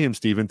teams play him,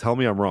 Steven. Tell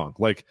me I'm wrong.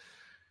 Like,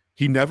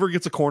 he never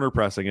gets a corner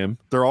pressing him.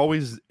 They're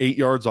always 8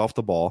 yards off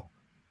the ball.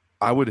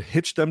 I would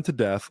hitch them to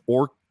death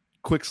or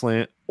quick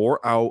slant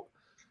or out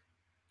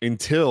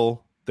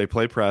until they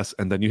play press,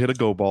 and then you hit a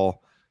go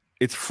ball.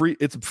 It's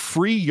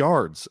free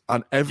yards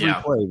on every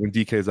play when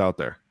DK's out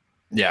there.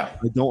 Yeah.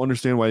 I don't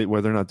understand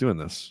why they're not doing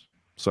this.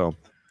 So,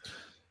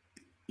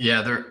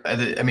 yeah,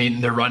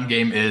 their run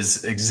game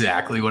is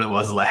exactly what it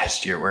was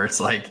last year, where it's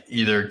like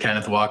either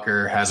Kenneth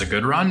Walker has a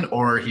good run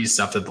or he's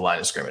stuffed at the line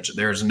of scrimmage.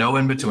 There's no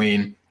in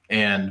between,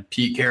 and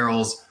Pete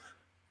Carroll's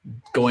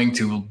going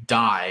to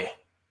die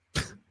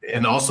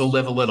and also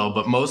live a little,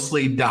 but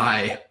mostly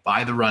die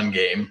by the run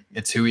game.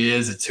 It's who he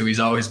is. It's who he's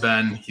always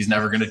been. He's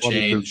never going to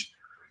change.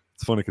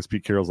 It's funny because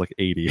Pete Carroll's like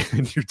 80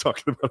 and you're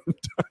talking about him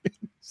dying.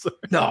 Sorry.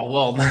 No,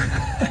 well,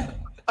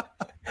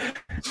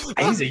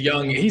 he's a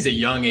young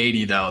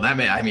 80 though.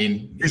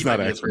 He's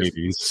not actually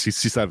 80. He's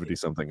 70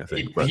 something, I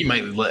think. He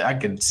might. I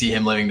could see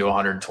him living to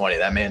 120.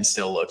 That man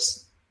still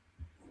looks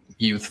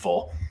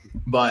youthful,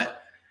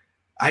 but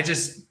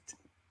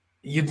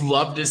you'd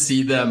love to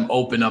see them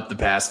open up the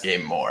pass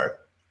game more.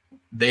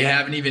 They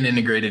haven't even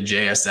integrated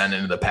JSN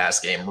into the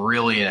pass game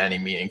really in any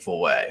meaningful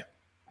way.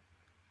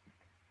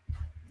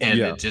 And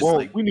it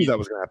just we knew that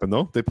was going to happen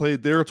though.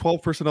 They're a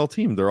 12 personnel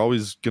team. They're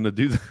always going to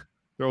do that.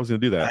 They're always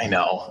going to do that. I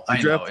know.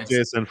 Draft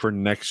JSN for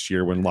next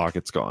year when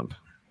Lockett's gone.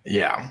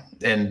 Yeah.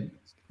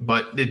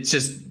 But it's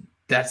just,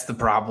 that's the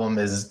problem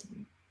is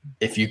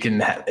if you can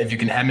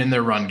hem in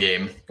their run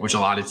game, which a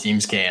lot of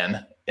teams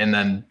can, and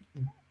then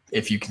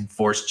if you can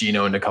force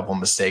Geno into a couple of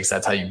mistakes,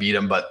 that's how you beat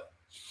them. But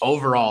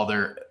overall,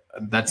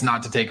 that's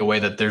not to take away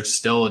that they're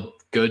still a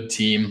good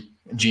team.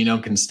 Geno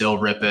can still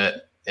rip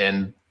it,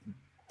 and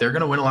they're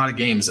going to win a lot of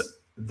games.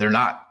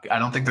 I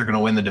don't think they're going to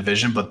win the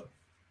division, but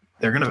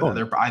they're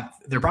probably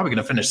going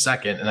to finish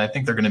second. And I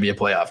think they're going to be a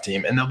playoff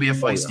team, and they'll be a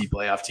feisty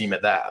playoff team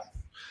at that.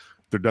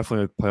 They're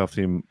definitely a playoff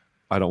team.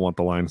 I don't want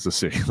the Lions to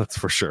see. That's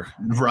for sure.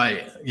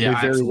 Right. Yeah,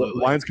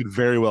 absolutely. Lions could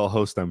very well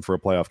host them for a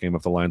playoff game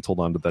if the Lions hold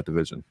on to that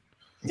division.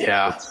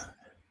 Yeah.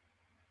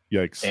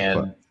 Yikes.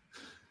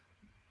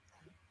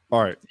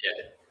 All right.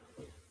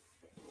 Yeah.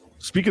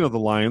 Speaking of the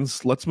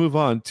Lions, let's move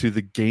on to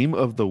the game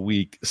of the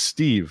week.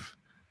 Steve,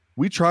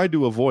 we tried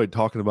to avoid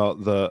talking about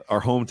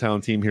our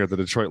hometown team here, the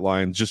Detroit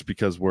Lions, just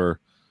because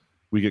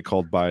we get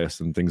called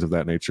biased and things of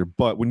that nature.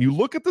 But when you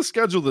look at the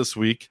schedule this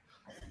week,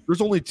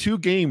 there's only 2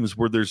 games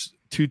where there's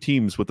 2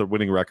 teams with a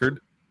winning record.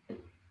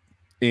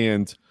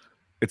 And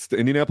it's the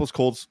Indianapolis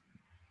Colts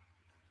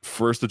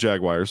versus the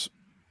Jaguars,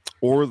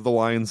 or the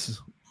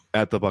Lions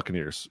at the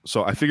Buccaneers.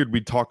 So I figured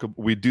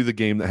we'd do the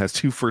game that has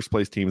 2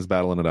 first-place teams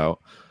battling it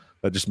out.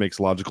 That just makes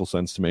logical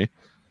sense to me.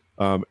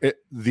 The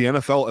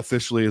NFL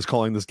officially is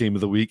calling this game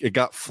of the week. It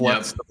got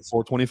flexed to the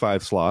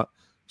 4:25 slot,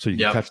 so you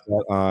can catch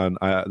that on.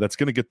 That's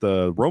going to get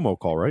the Romo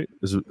call, right?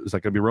 Is that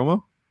going to be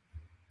Romo?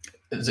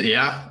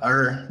 Yeah,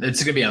 or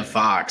it's going to be on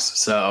Fox.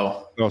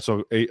 So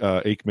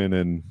Aikman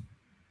and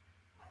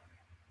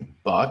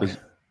Buck.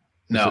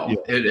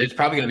 It's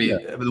probably going to be.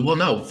 Yeah. Well,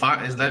 no,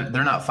 Fox they're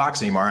not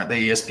Fox anymore, aren't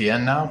they?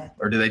 ESPN now,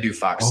 or do they do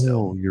Fox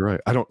still? Oh, you're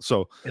right. I don't.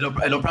 So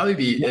it'll probably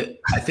be.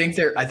 I think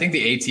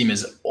the A team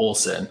is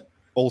Olsen.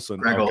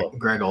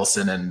 Greg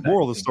Olsen, and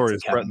moral of the story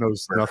is Brett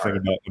knows nothing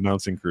about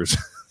announcing crews.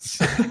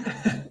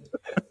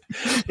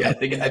 Yeah, I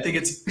think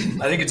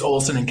it's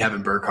Olsen and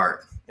Kevin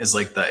Burkhardt is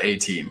like the A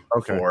team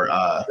for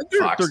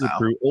Fox now.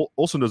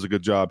 Olsen does a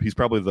good job. He's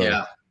probably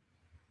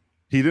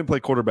he didn't play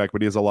quarterback,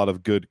 but he has a lot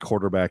of good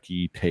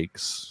quarterback-y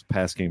takes,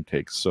 pass game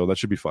takes. So that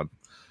should be fun.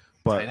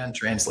 But tight end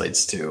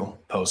translates to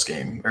post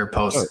game or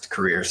post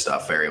career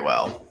stuff very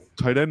well.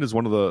 Tight end is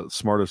one of the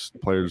smartest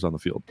players on the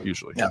field,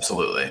 usually.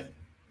 Absolutely.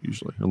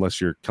 Usually,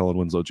 unless you're Kellen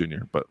Winslow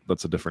Jr., but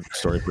that's a different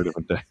story for a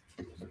different day.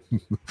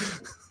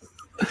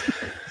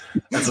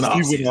 That's an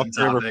off-season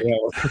topic.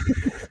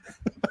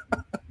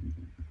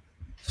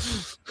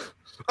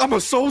 I'm a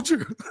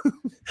soldier.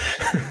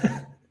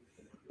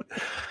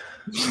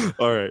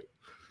 All right.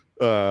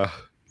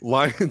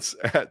 Lions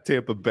at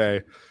Tampa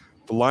Bay.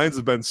 The Lions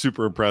have been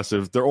super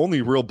impressive. Their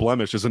only real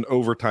blemish is an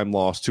overtime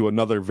loss to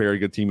another very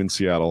good team in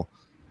Seattle.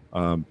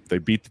 They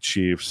beat the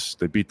Chiefs.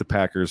 They beat the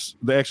Packers.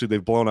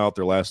 They've blown out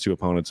their last 2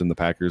 opponents in the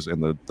Packers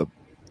and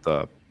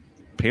the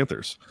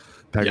Panthers.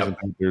 And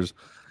Panthers.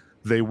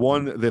 They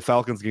won the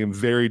Falcons game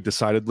very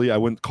decidedly. I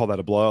wouldn't call that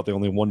a blowout. They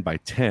only won by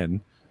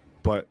 10,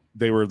 but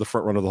they were the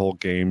front runner the whole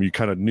game. You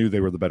kind of knew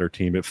they were the better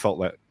team. It felt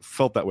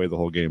that way the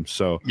whole game.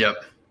 So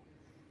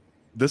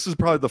this is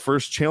probably the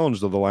first challenge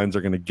that the Lions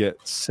are going to get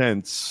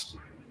since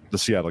the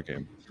Seattle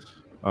game.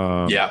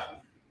 I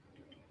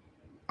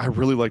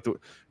really like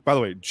by the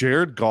way,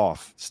 Jared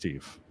Goff,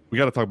 Steve. We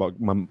got to talk about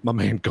my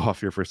man Goff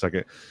here for a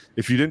second.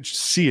 If you didn't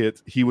see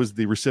it, he was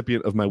the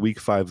recipient of my Week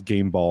 5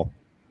 game ball.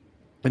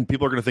 And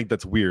people are going to think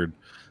that's weird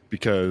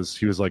because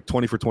he was like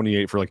 20 for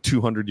 28 for like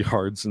 200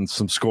 yards and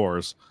some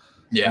scores.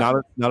 Yeah.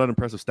 Not an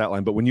impressive stat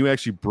line. But when you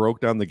actually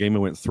broke down the game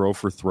and went throw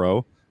for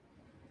throw,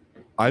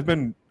 I've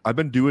been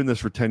doing this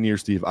for 10 years,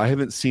 Steve. I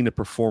haven't seen a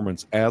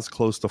performance as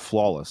close to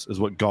flawless as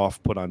what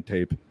Goff put on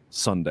tape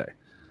Sunday.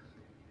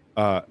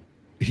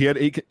 He had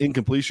 8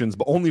 incompletions,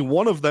 but only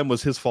one of them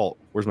was his fault.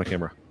 Where's my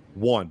camera?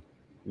 One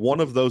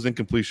of those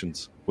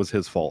incompletions was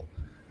his fault.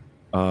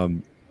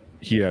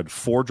 He had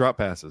 4 drop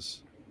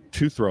passes,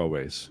 2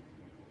 throwaways.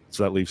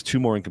 So that leaves 2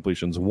 more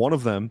incompletions. One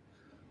of them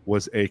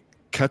was a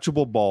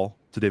catchable ball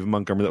to David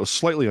Montgomery that was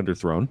slightly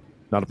underthrown,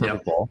 not a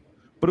perfect ball,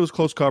 but it was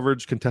close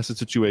coverage, contested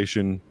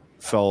situation,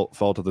 fell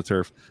to the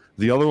turf.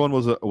 The other one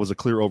was a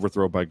clear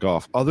overthrow by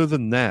Goff. Other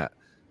than that,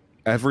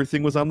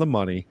 everything was on the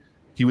money.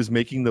 He was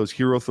making those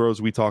hero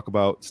throws we talk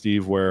about,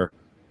 Steve, where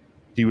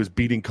he was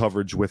beating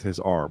coverage with his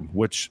arm,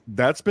 which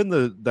that's been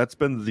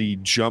the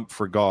jump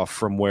for Goff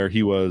from where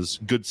he was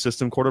good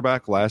system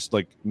quarterback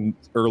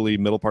early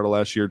middle part of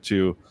last year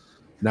to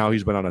now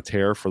he's been on a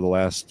tear for the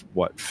last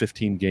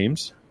 15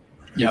 games.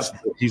 Yes,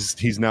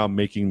 he's now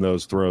making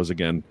those throws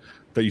again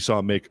that you saw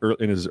him make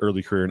in his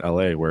early career in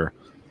LA, where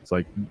it's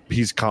like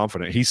he's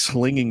confident, he's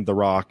slinging the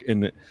rock.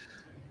 And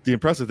the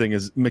impressive thing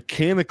is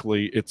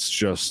mechanically, it's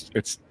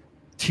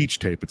teach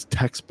tape, it's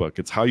textbook,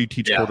 it's how you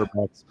teach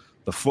quarterbacks.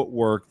 The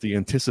footwork, the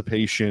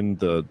anticipation,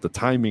 the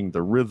timing,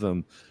 the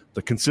rhythm,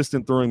 the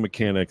consistent throwing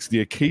mechanics,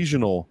 the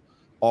occasional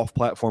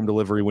off-platform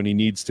delivery when he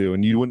needs to.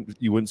 And you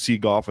wouldn't see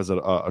Goff as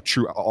a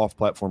true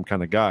off-platform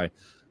kind of guy.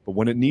 but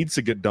when it needs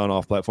to get done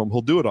off platform,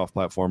 he'll do it off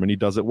platform, and he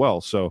does it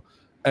well. So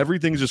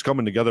everything's just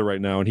coming together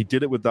right now, and he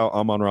did it without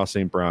Amon-Ra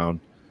St. Brown.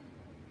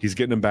 He's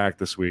getting him back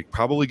this week,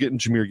 probably getting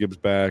Jahmyr Gibbs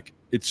back.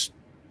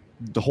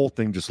 The whole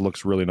thing just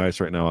looks really nice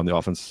right now on the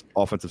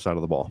offensive side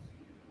of the ball.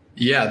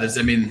 Yeah,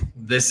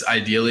 this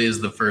ideally is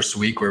the first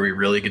week where we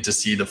really get to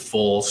see the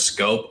full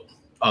scope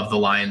of the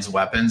Lions'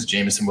 weapons.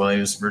 Jameson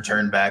Williams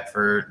returned back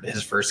for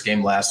his first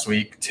game last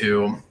week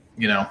to,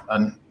 he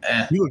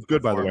looks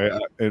good, by the way,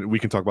 and we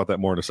can talk about that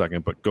more in a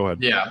second, but go ahead.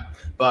 Yeah,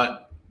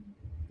 but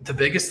the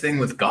biggest thing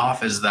with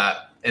Goff is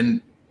that,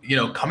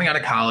 coming out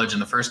of college in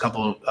the first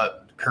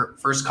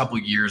couple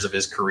years of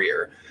his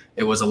career,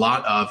 it was a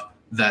lot of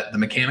that the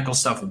mechanical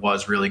stuff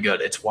was really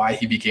good. It's why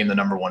he became the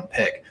number one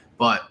pick.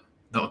 But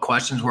the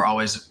questions were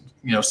always,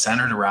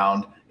 centered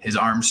around his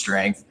arm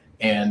strength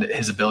and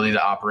his ability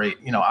to operate,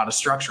 out of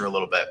structure a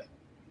little bit.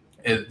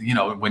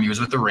 When he was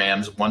with the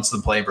Rams, once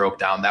the play broke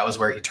down, that was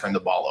where he turned the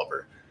ball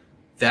over.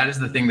 That is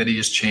the thing that he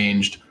has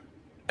changed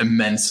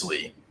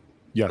immensely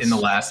in the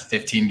last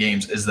 15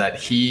 games, is that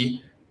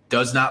he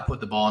does not put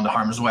the ball into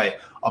harm's way.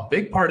 A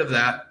big part of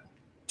that,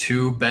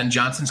 to Ben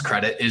Johnson's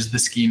credit, is the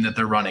scheme that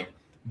they're running.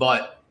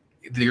 But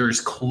there's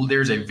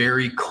a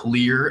very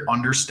clear,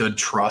 understood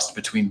trust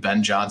between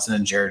Ben Johnson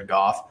and Jared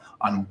Goff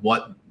on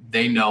what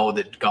they know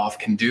that Goff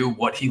can do,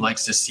 what he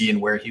likes to see, and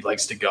where he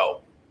likes to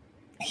go.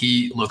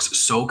 He looks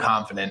so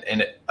confident.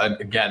 And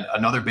again,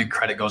 another big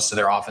credit goes to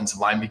their offensive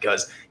line,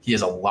 because he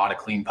has a lot of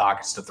clean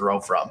pockets to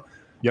throw from.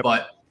 Yep.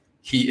 But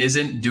he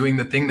isn't doing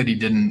the thing that he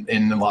did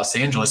in Los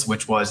Angeles,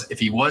 which was, if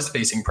he was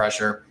facing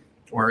pressure,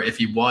 or if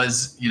he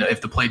was,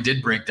 if the play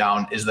did break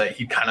down, is that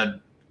he'd kind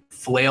of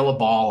flail a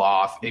ball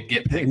off, it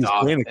get picked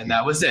off, panicky. And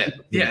that was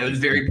it. Yeah, it was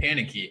very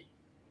panicky.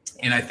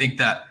 And I think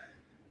that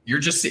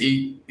you're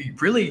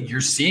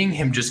seeing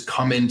him just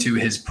come into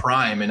his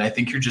prime. And I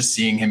think you're just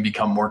seeing him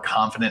become more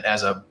confident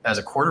as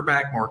a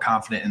quarterback, more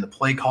confident in the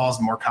play calls,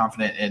 more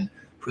confident in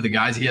who the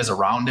guys he has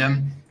around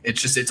him.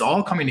 It's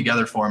all coming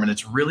together for him. And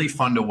it's really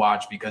fun to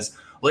watch, because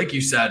like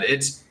you said,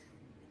 it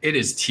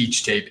is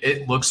teach tape.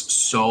 It looks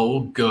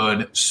so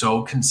good,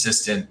 so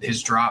consistent.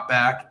 His drop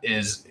back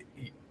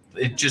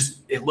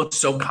it looks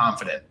so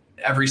confident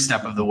every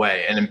step of the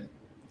way. And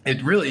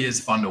it really is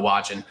fun to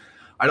watch. And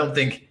I don't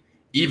think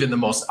even the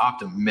most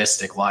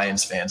optimistic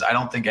Lions fans, I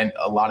don't think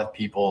a lot of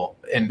people,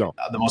 and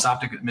the most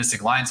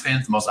optimistic Lions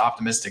fans, the most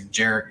optimistic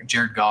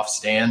Jared Goff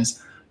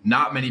stands,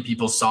 not many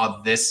people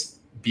saw this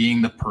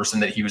being the person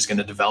that he was going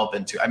to develop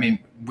into. I mean,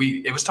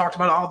 it was talked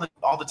about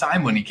all the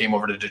time when he came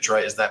over to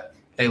Detroit, is that,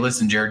 hey,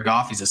 listen, Jared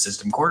Goff, he's a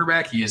system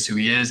quarterback. He is who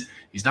he is.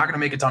 He's not going to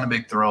make a ton of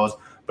big throws,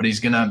 but he's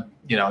going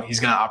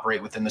to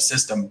operate within the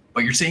system.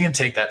 But you're seeing him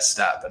take that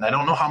step. And I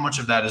don't know how much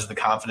of that is the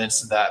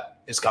confidence that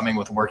is coming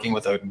with working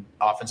with an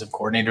offensive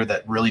coordinator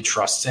that really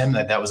trusts him.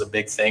 That was a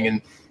big thing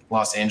in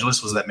Los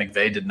Angeles, was that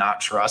McVay did not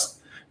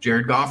trust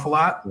Jared Goff a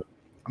lot.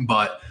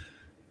 But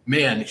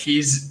man,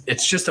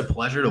 it's just a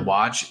pleasure to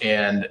watch.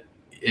 And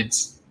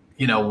it's,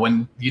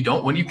 when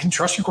you can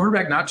trust your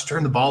quarterback not to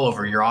turn the ball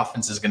over, your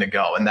offense is going to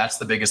go. And that's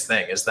the biggest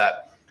thing, is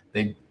that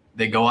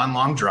they go on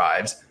long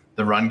drives.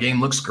 The run game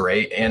looks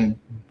great, and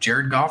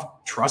Jared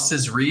Goff trusts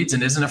his reads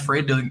and isn't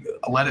afraid to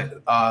let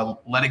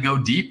it go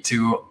deep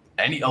to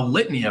a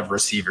litany of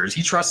receivers.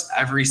 He trusts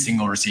every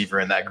single receiver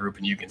in that group,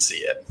 and you can see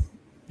it.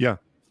 Yeah,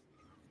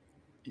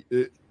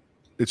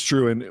 it's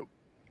true, and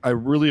I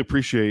really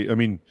appreciate. I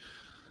mean,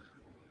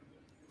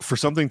 for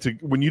something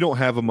when you don't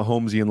have a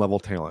Mahomesian level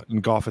talent,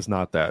 and Goff is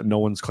not that. No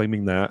one's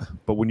claiming that,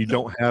 but when you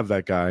don't have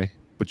that guy,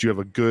 but you have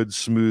a good,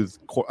 smooth.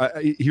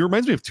 He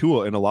reminds me of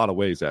Tua in a lot of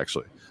ways,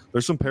 actually.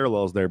 There's some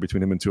parallels there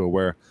between him and Tua,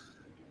 where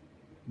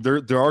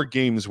there are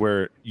games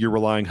where you're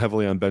relying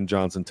heavily on Ben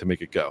Johnson to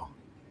make it go.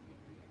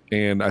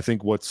 And I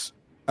think what's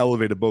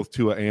elevated both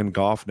Tua and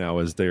Goff now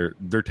is they're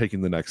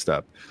taking the next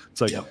step.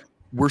 It's like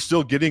we're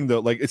still getting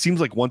it seems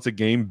like once a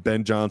game,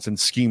 Ben Johnson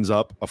schemes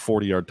up a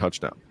 40-yard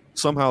touchdown.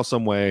 Somehow,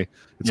 some way,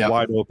 it's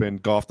wide open.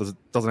 Goff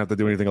doesn't have to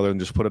do anything other than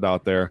just put it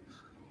out there.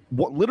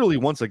 Literally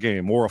once a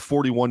game, or a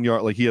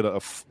 41-yard, like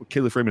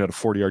Caleb Freeman had a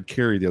 40-yard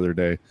carry the other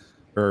day,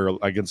 or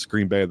against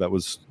Green Bay, that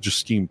was just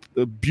schemed.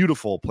 A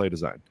beautiful play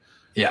design.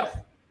 Yeah.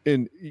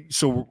 And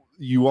so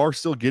you are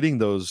still getting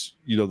those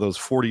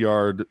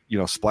 40-yard,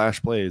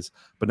 splash plays,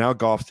 but now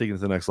Goff's taking it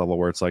to the next level,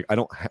 where it's like, I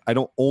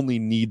don't only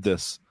need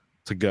this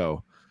to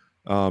go.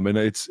 And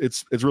it's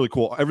really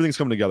cool. Everything's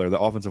coming together. The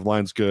offensive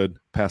line's good.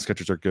 Pass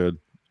catchers are good.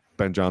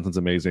 Ben Johnson's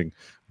amazing.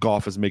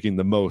 Goff is making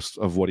the most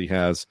of what he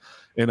has.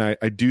 And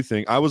I do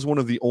think I was one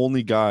of the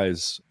only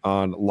guys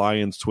on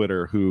Lions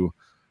Twitter who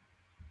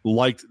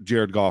liked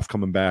Jared Goff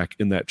coming back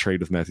in that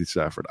trade with Matthew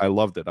Stafford. I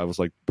loved it. I was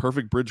like,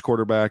 perfect bridge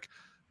quarterback.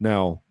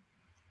 Now,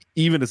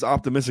 even as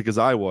optimistic as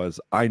I was,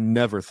 I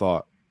never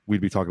thought we'd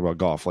be talking about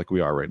Goff like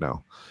we are right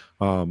now.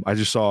 I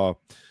just saw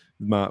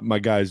my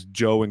guys,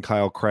 Joe and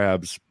Kyle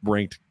Krabs,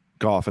 ranked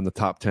Goff in the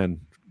top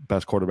 10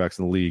 best quarterbacks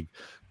in the league.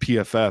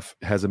 PFF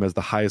has him as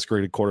the highest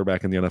graded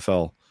quarterback in the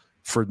NFL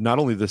for not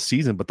only this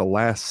season, but the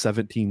last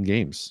 17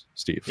 games,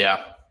 Steve.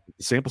 Yeah.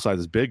 The sample size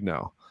is big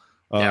now.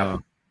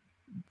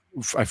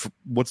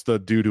 what's the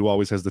dude who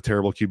always has the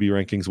terrible QB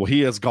rankings? Well,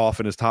 he has Goff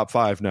in his top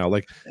 5 now.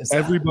 Like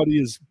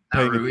everybody is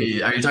paying.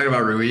 Ruiz. Are you talking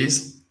about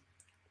Ruiz?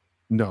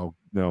 No,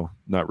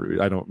 not Ruiz.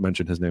 I don't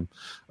mention his name.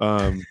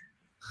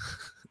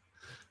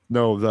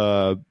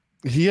 No,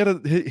 he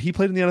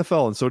played in the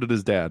NFL and so did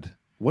his dad.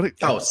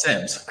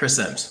 Sims, Chris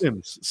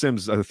Sims.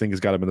 Sims, I think, has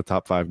got him in the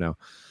top 5 now.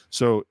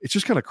 So it's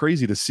just kind of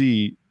crazy to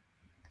see,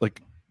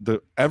 like,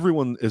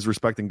 everyone is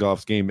respecting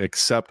Goff's game,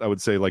 except I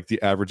would say like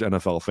the average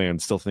NFL fan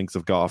still thinks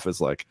of Goff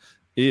as like,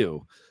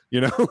 ew,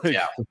 like,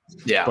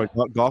 yeah.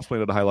 But Goff's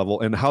playing at a high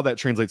level, and how that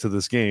translates to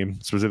this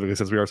game specifically,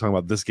 since we are talking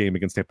about this game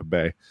against Tampa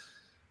Bay.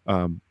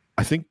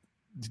 I think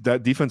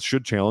that defense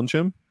should challenge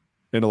him,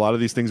 and a lot of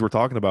these things we're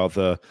talking about,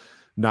 the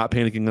not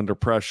panicking under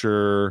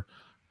pressure,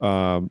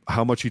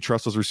 how much he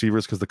trusts those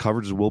receivers, because the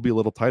coverages will be a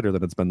little tighter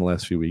than it's been the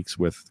last few weeks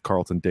with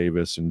Carlton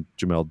Davis and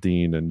Jamel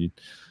Dean and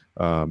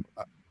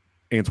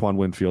Antoine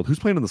Winfield. Who's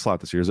playing in the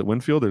slot this year? Is it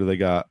Winfield, or do they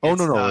got?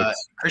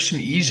 It's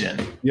Christian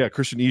Eason. Yeah,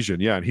 Christian Eason.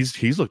 Yeah, and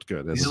he's looked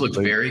good. He's looked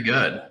very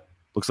good.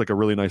 Looks like a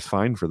really nice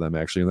find for them,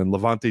 actually. And then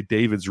Levante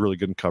David's really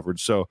good in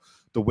coverage. So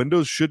the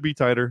windows should be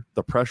tighter.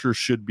 The pressure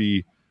should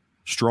be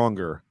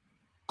stronger,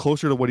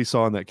 closer to what he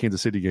saw in that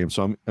Kansas City game.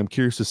 So I'm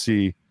curious to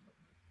see,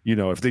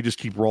 if they just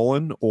keep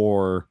rolling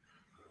or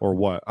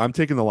what. I'm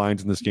taking the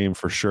Lions in this game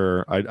for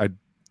sure.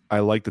 I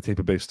like the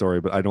Tampa Bay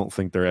story, but I don't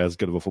think they're as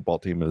good of a football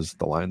team as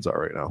the Lions are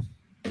right now.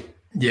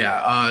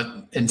 Yeah,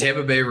 and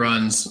Tampa Bay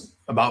runs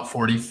about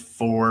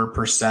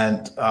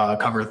 44%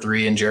 cover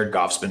 3, and Jared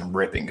Goff's been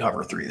ripping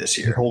cover 3 this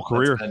year. His whole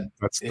career.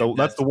 That's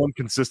the one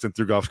consistent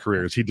through Goff's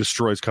career is he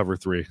destroys cover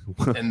 3.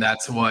 And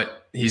that's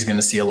what he's going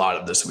to see a lot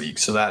of this week.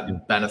 So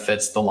that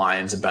benefits the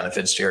Lions and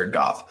benefits Jared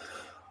Goff.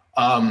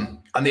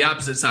 On the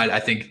opposite side, I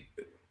think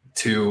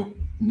to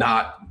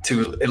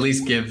at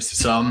least give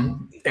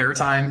some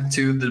airtime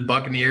to the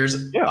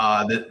Buccaneers,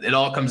 it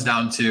all comes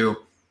down to,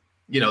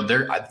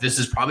 this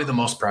is probably the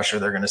most pressure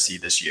they're going to see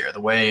this year. The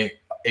way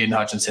Aiden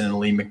Hutchinson and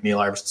Lee McNeil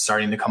are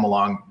starting to come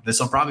along, this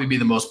will probably be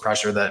the most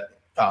pressure that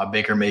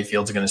Baker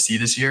Mayfield's going to see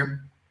this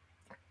year.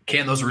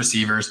 Can those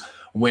receivers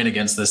win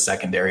against this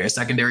secondary? A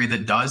secondary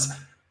that does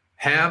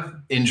have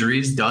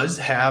injuries, does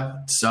have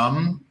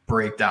some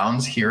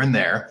breakdowns here and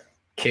there.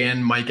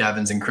 Can Mike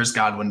Evans and Chris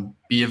Godwin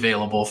be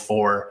available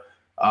for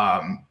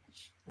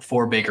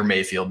Baker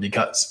Mayfield?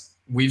 Because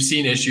we've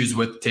seen issues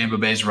with Tampa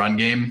Bay's run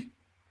game,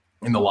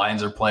 and the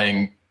Lions are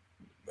playing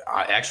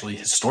actually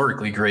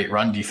historically great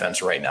run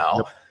defense right now.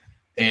 Yep.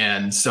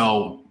 And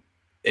so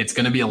it's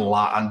going to be a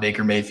lot on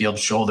Baker Mayfield's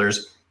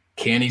shoulders.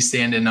 Can he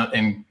stand in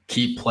and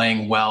keep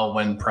playing well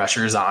when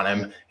pressure's on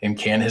him? And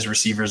can his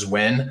receivers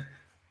win?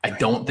 I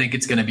don't think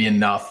it's going to be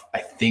enough. I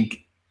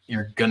think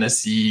you're going to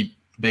see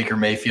Baker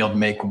Mayfield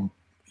make,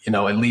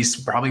 at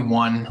least probably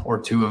 1 or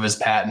 2 of his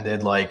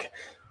patented, like,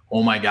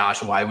 oh my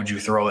gosh, why would you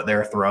throw it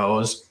there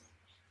throws?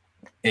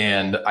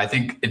 And I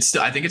think it's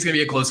going to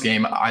be a close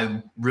game.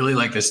 I really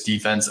like this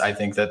defense. I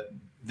think that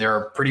they're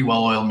a pretty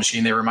well-oiled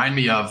machine. They remind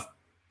me of,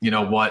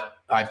 what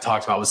I've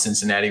talked about with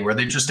Cincinnati, where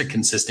they're just a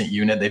consistent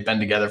unit. They've been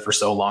together for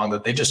so long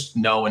that they just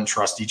know and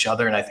trust each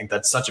other. And I think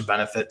that's such a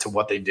benefit to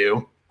what they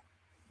do.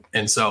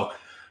 And so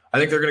I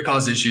think they're going to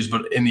cause issues,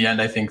 but in the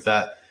end, I think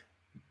that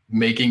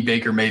making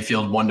Baker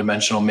Mayfield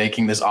one-dimensional,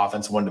 making this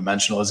offense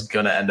one-dimensional is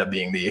going to end up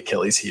being the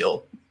Achilles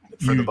heel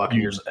for the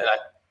Buccaneers. And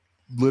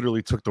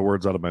literally took the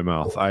words out of my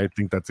mouth. I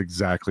think that's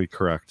exactly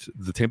correct.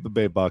 The Tampa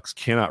Bay Bucs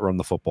cannot run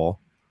the football,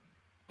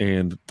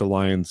 and the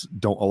Lions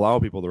don't allow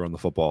people to run the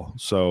football.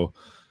 So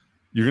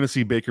you're going to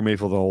see Baker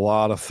Mayfield in a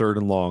lot of 3rd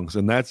and longs,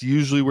 and that's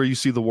usually where you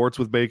see the warts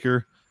with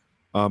Baker.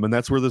 And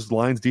that's where this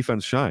Lions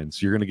defense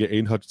shines. You're going to get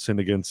Aiden Hutchinson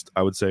against,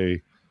 I would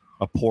say,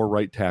 a poor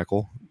right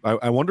tackle.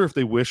 I wonder if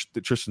they wish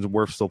that Tristan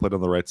Wirfs still played on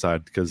the right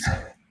side, because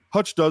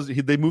Hutch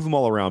they move him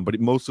all around, but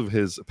most of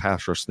his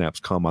pass rush snaps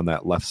come on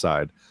that left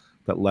side,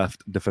 that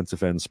left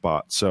defensive end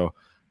spot. So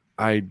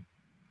I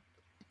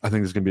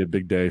think it's going to be a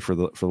big day for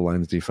the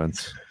Lions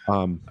defense.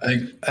 I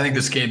think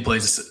this game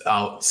plays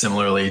out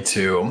similarly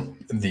to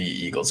the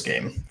Eagles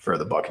game for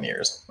the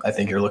Buccaneers. I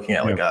think you're looking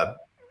at like a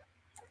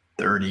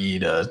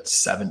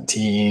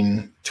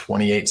 30-17,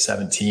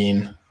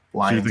 28-17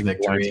 Lions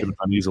victory. Lions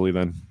easily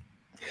then.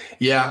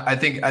 Yeah, I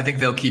think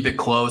they'll keep it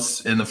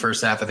close in the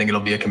first half. I think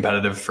it'll be a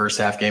competitive first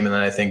half game, and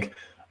then I think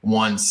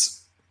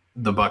once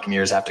the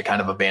Buccaneers have to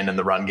kind of abandon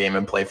the run game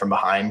and play from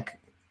behind,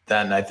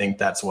 then I think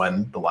that's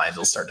when the Lions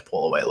will start to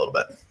pull away a little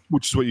bit.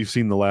 Which is what you've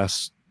seen the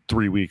last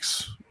 3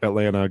 weeks,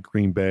 Atlanta,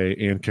 Green Bay,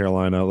 and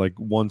Carolina. Like,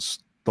 once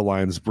the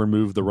Lions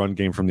removed the run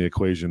game from the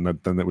equation,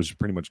 then it was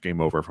pretty much game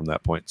over from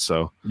that point.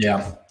 So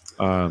yeah.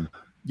 I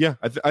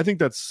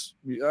think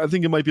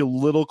it might be a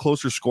little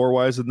closer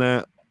score-wise than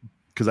that,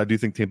 because I do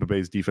think Tampa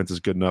Bay's defense is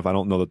good enough. I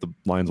don't know that the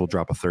Lions will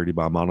drop a 30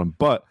 bomb on them,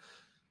 but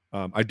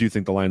I do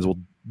think the Lions will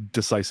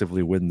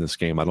decisively win this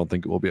game. I don't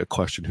think it will be a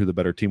question who the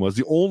better team was.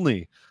 The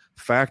only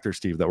factor,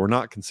 Steve, that we're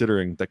not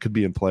considering that could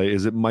be in play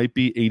is it might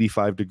be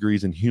 85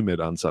 degrees and humid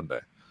on Sunday.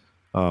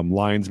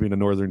 Lions being a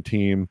northern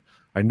team.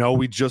 I know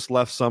we just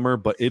left summer,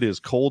 but it is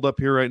cold up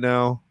here right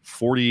now,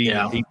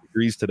 48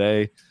 degrees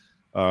today.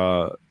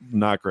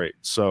 not great.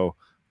 So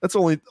that's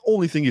the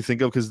only thing you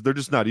think of because they're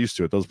just not used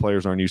to it. Those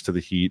players aren't used to the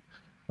heat.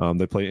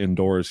 They play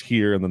indoors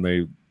here, and then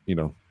they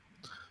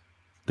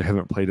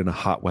haven't played in a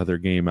hot weather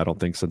game, I don't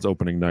think, since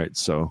opening night.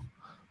 So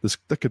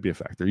that could be a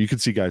factor. You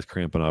could see guys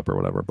cramping up or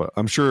whatever, but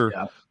I'm sure.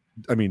 Yeah.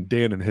 I mean,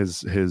 Dan and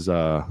his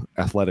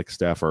athletic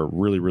staff are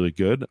really, really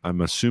good. I'm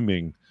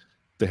assuming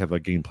they have a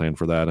game plan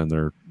for that and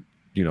their,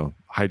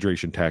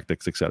 hydration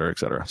tactics, et cetera, et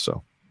cetera.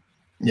 So,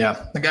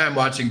 yeah, the guy I'm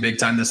watching big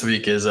time this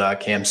week is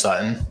Cam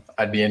Sutton.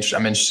 I'm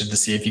interested to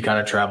see if he kind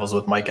of travels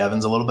with Mike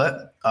Evans a little bit.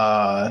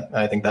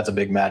 I think that's a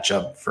big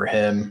matchup for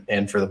him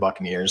and for the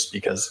Buccaneers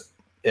because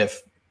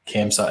if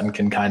Cam Sutton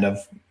can kind of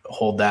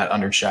hold that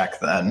under check,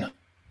 then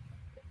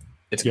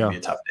it's going to be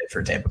a tough day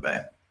for Tampa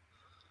Bay.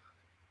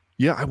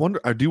 Yeah,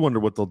 I do wonder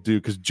what they'll do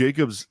because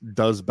Jacobs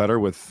does better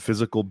with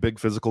big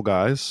physical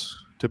guys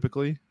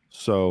typically.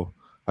 So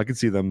I could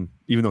see them,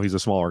 even though he's a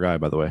smaller guy,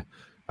 by the way,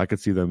 I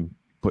could see them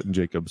putting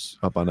Jacobs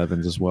up on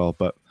Evans as well.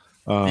 But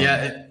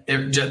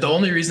the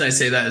only reason I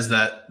say that is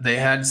that they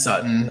had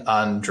Sutton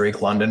on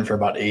Drake London for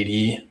about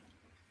 82%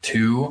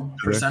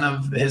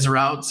 of his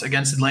routes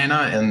against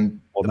Atlanta,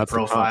 and the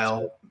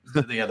profile,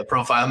 the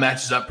profile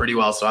matches up pretty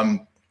well. So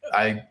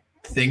I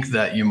think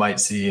that you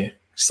might see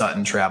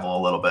Sutton travel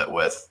a little bit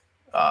with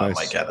nice.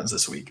 Mike Evans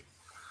this week.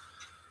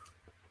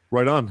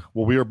 Right on.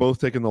 Well, we are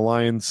both taking the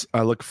Lions.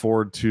 I look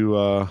forward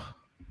to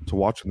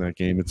watching that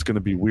game. It's going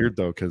to be weird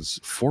though, because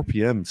 4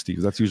 p.m.,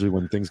 Steve, that's usually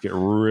when things get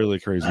really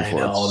crazy for us. I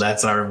know,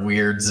 that's our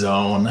weird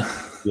zone.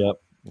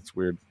 Yep, it's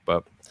weird.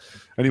 But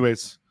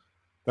anyways,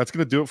 that's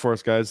going to do it for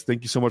us, guys.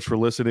 Thank you so much for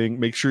listening.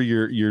 Make sure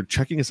you're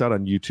checking us out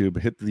on YouTube.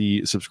 Hit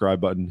the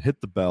subscribe button, hit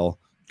the bell,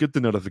 get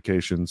the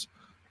notifications.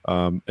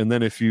 And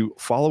then if you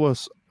follow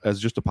us as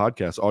just a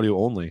podcast, audio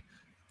only,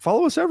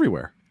 follow us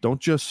everywhere.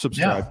 Don't just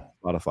subscribe to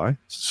Spotify.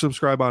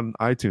 Subscribe on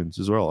iTunes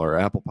as well, or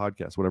Apple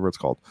Podcasts, whatever it's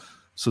called.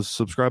 So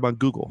subscribe on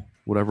Google,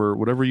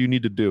 whatever you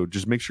need to do.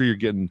 Just make sure you're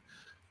getting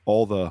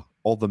all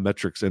the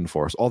metrics in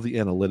for us, all the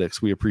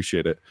analytics. We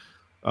appreciate it.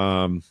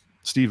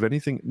 Steve,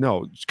 anything?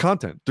 No,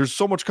 content. There's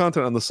so much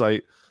content on the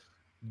site.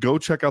 Go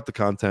check out the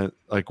content.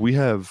 Like we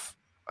have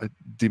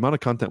the amount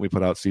of content we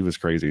put out, Steve, is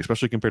crazy,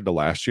 especially compared to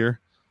last year.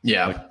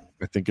 Yeah.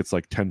 I think it's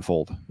like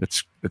tenfold.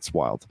 It's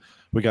wild.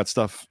 We got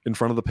stuff in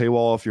front of the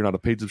paywall if you're not a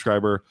paid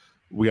subscriber.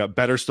 We got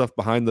better stuff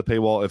behind the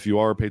paywall if you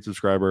are a paid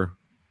subscriber.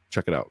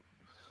 Check it out.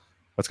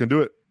 That's going to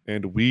do it.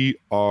 And we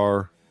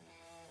are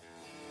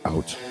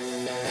out.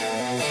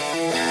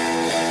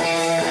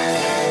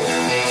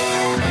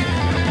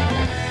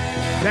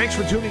 Thanks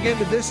for tuning in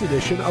to this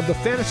edition of the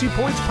Fantasy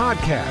Points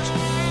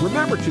Podcast.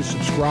 Remember to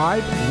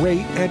subscribe,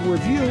 rate, and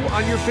review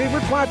on your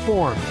favorite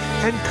platform.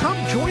 And come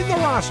join the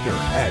roster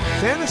at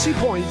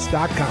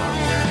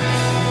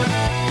fantasypoints.com.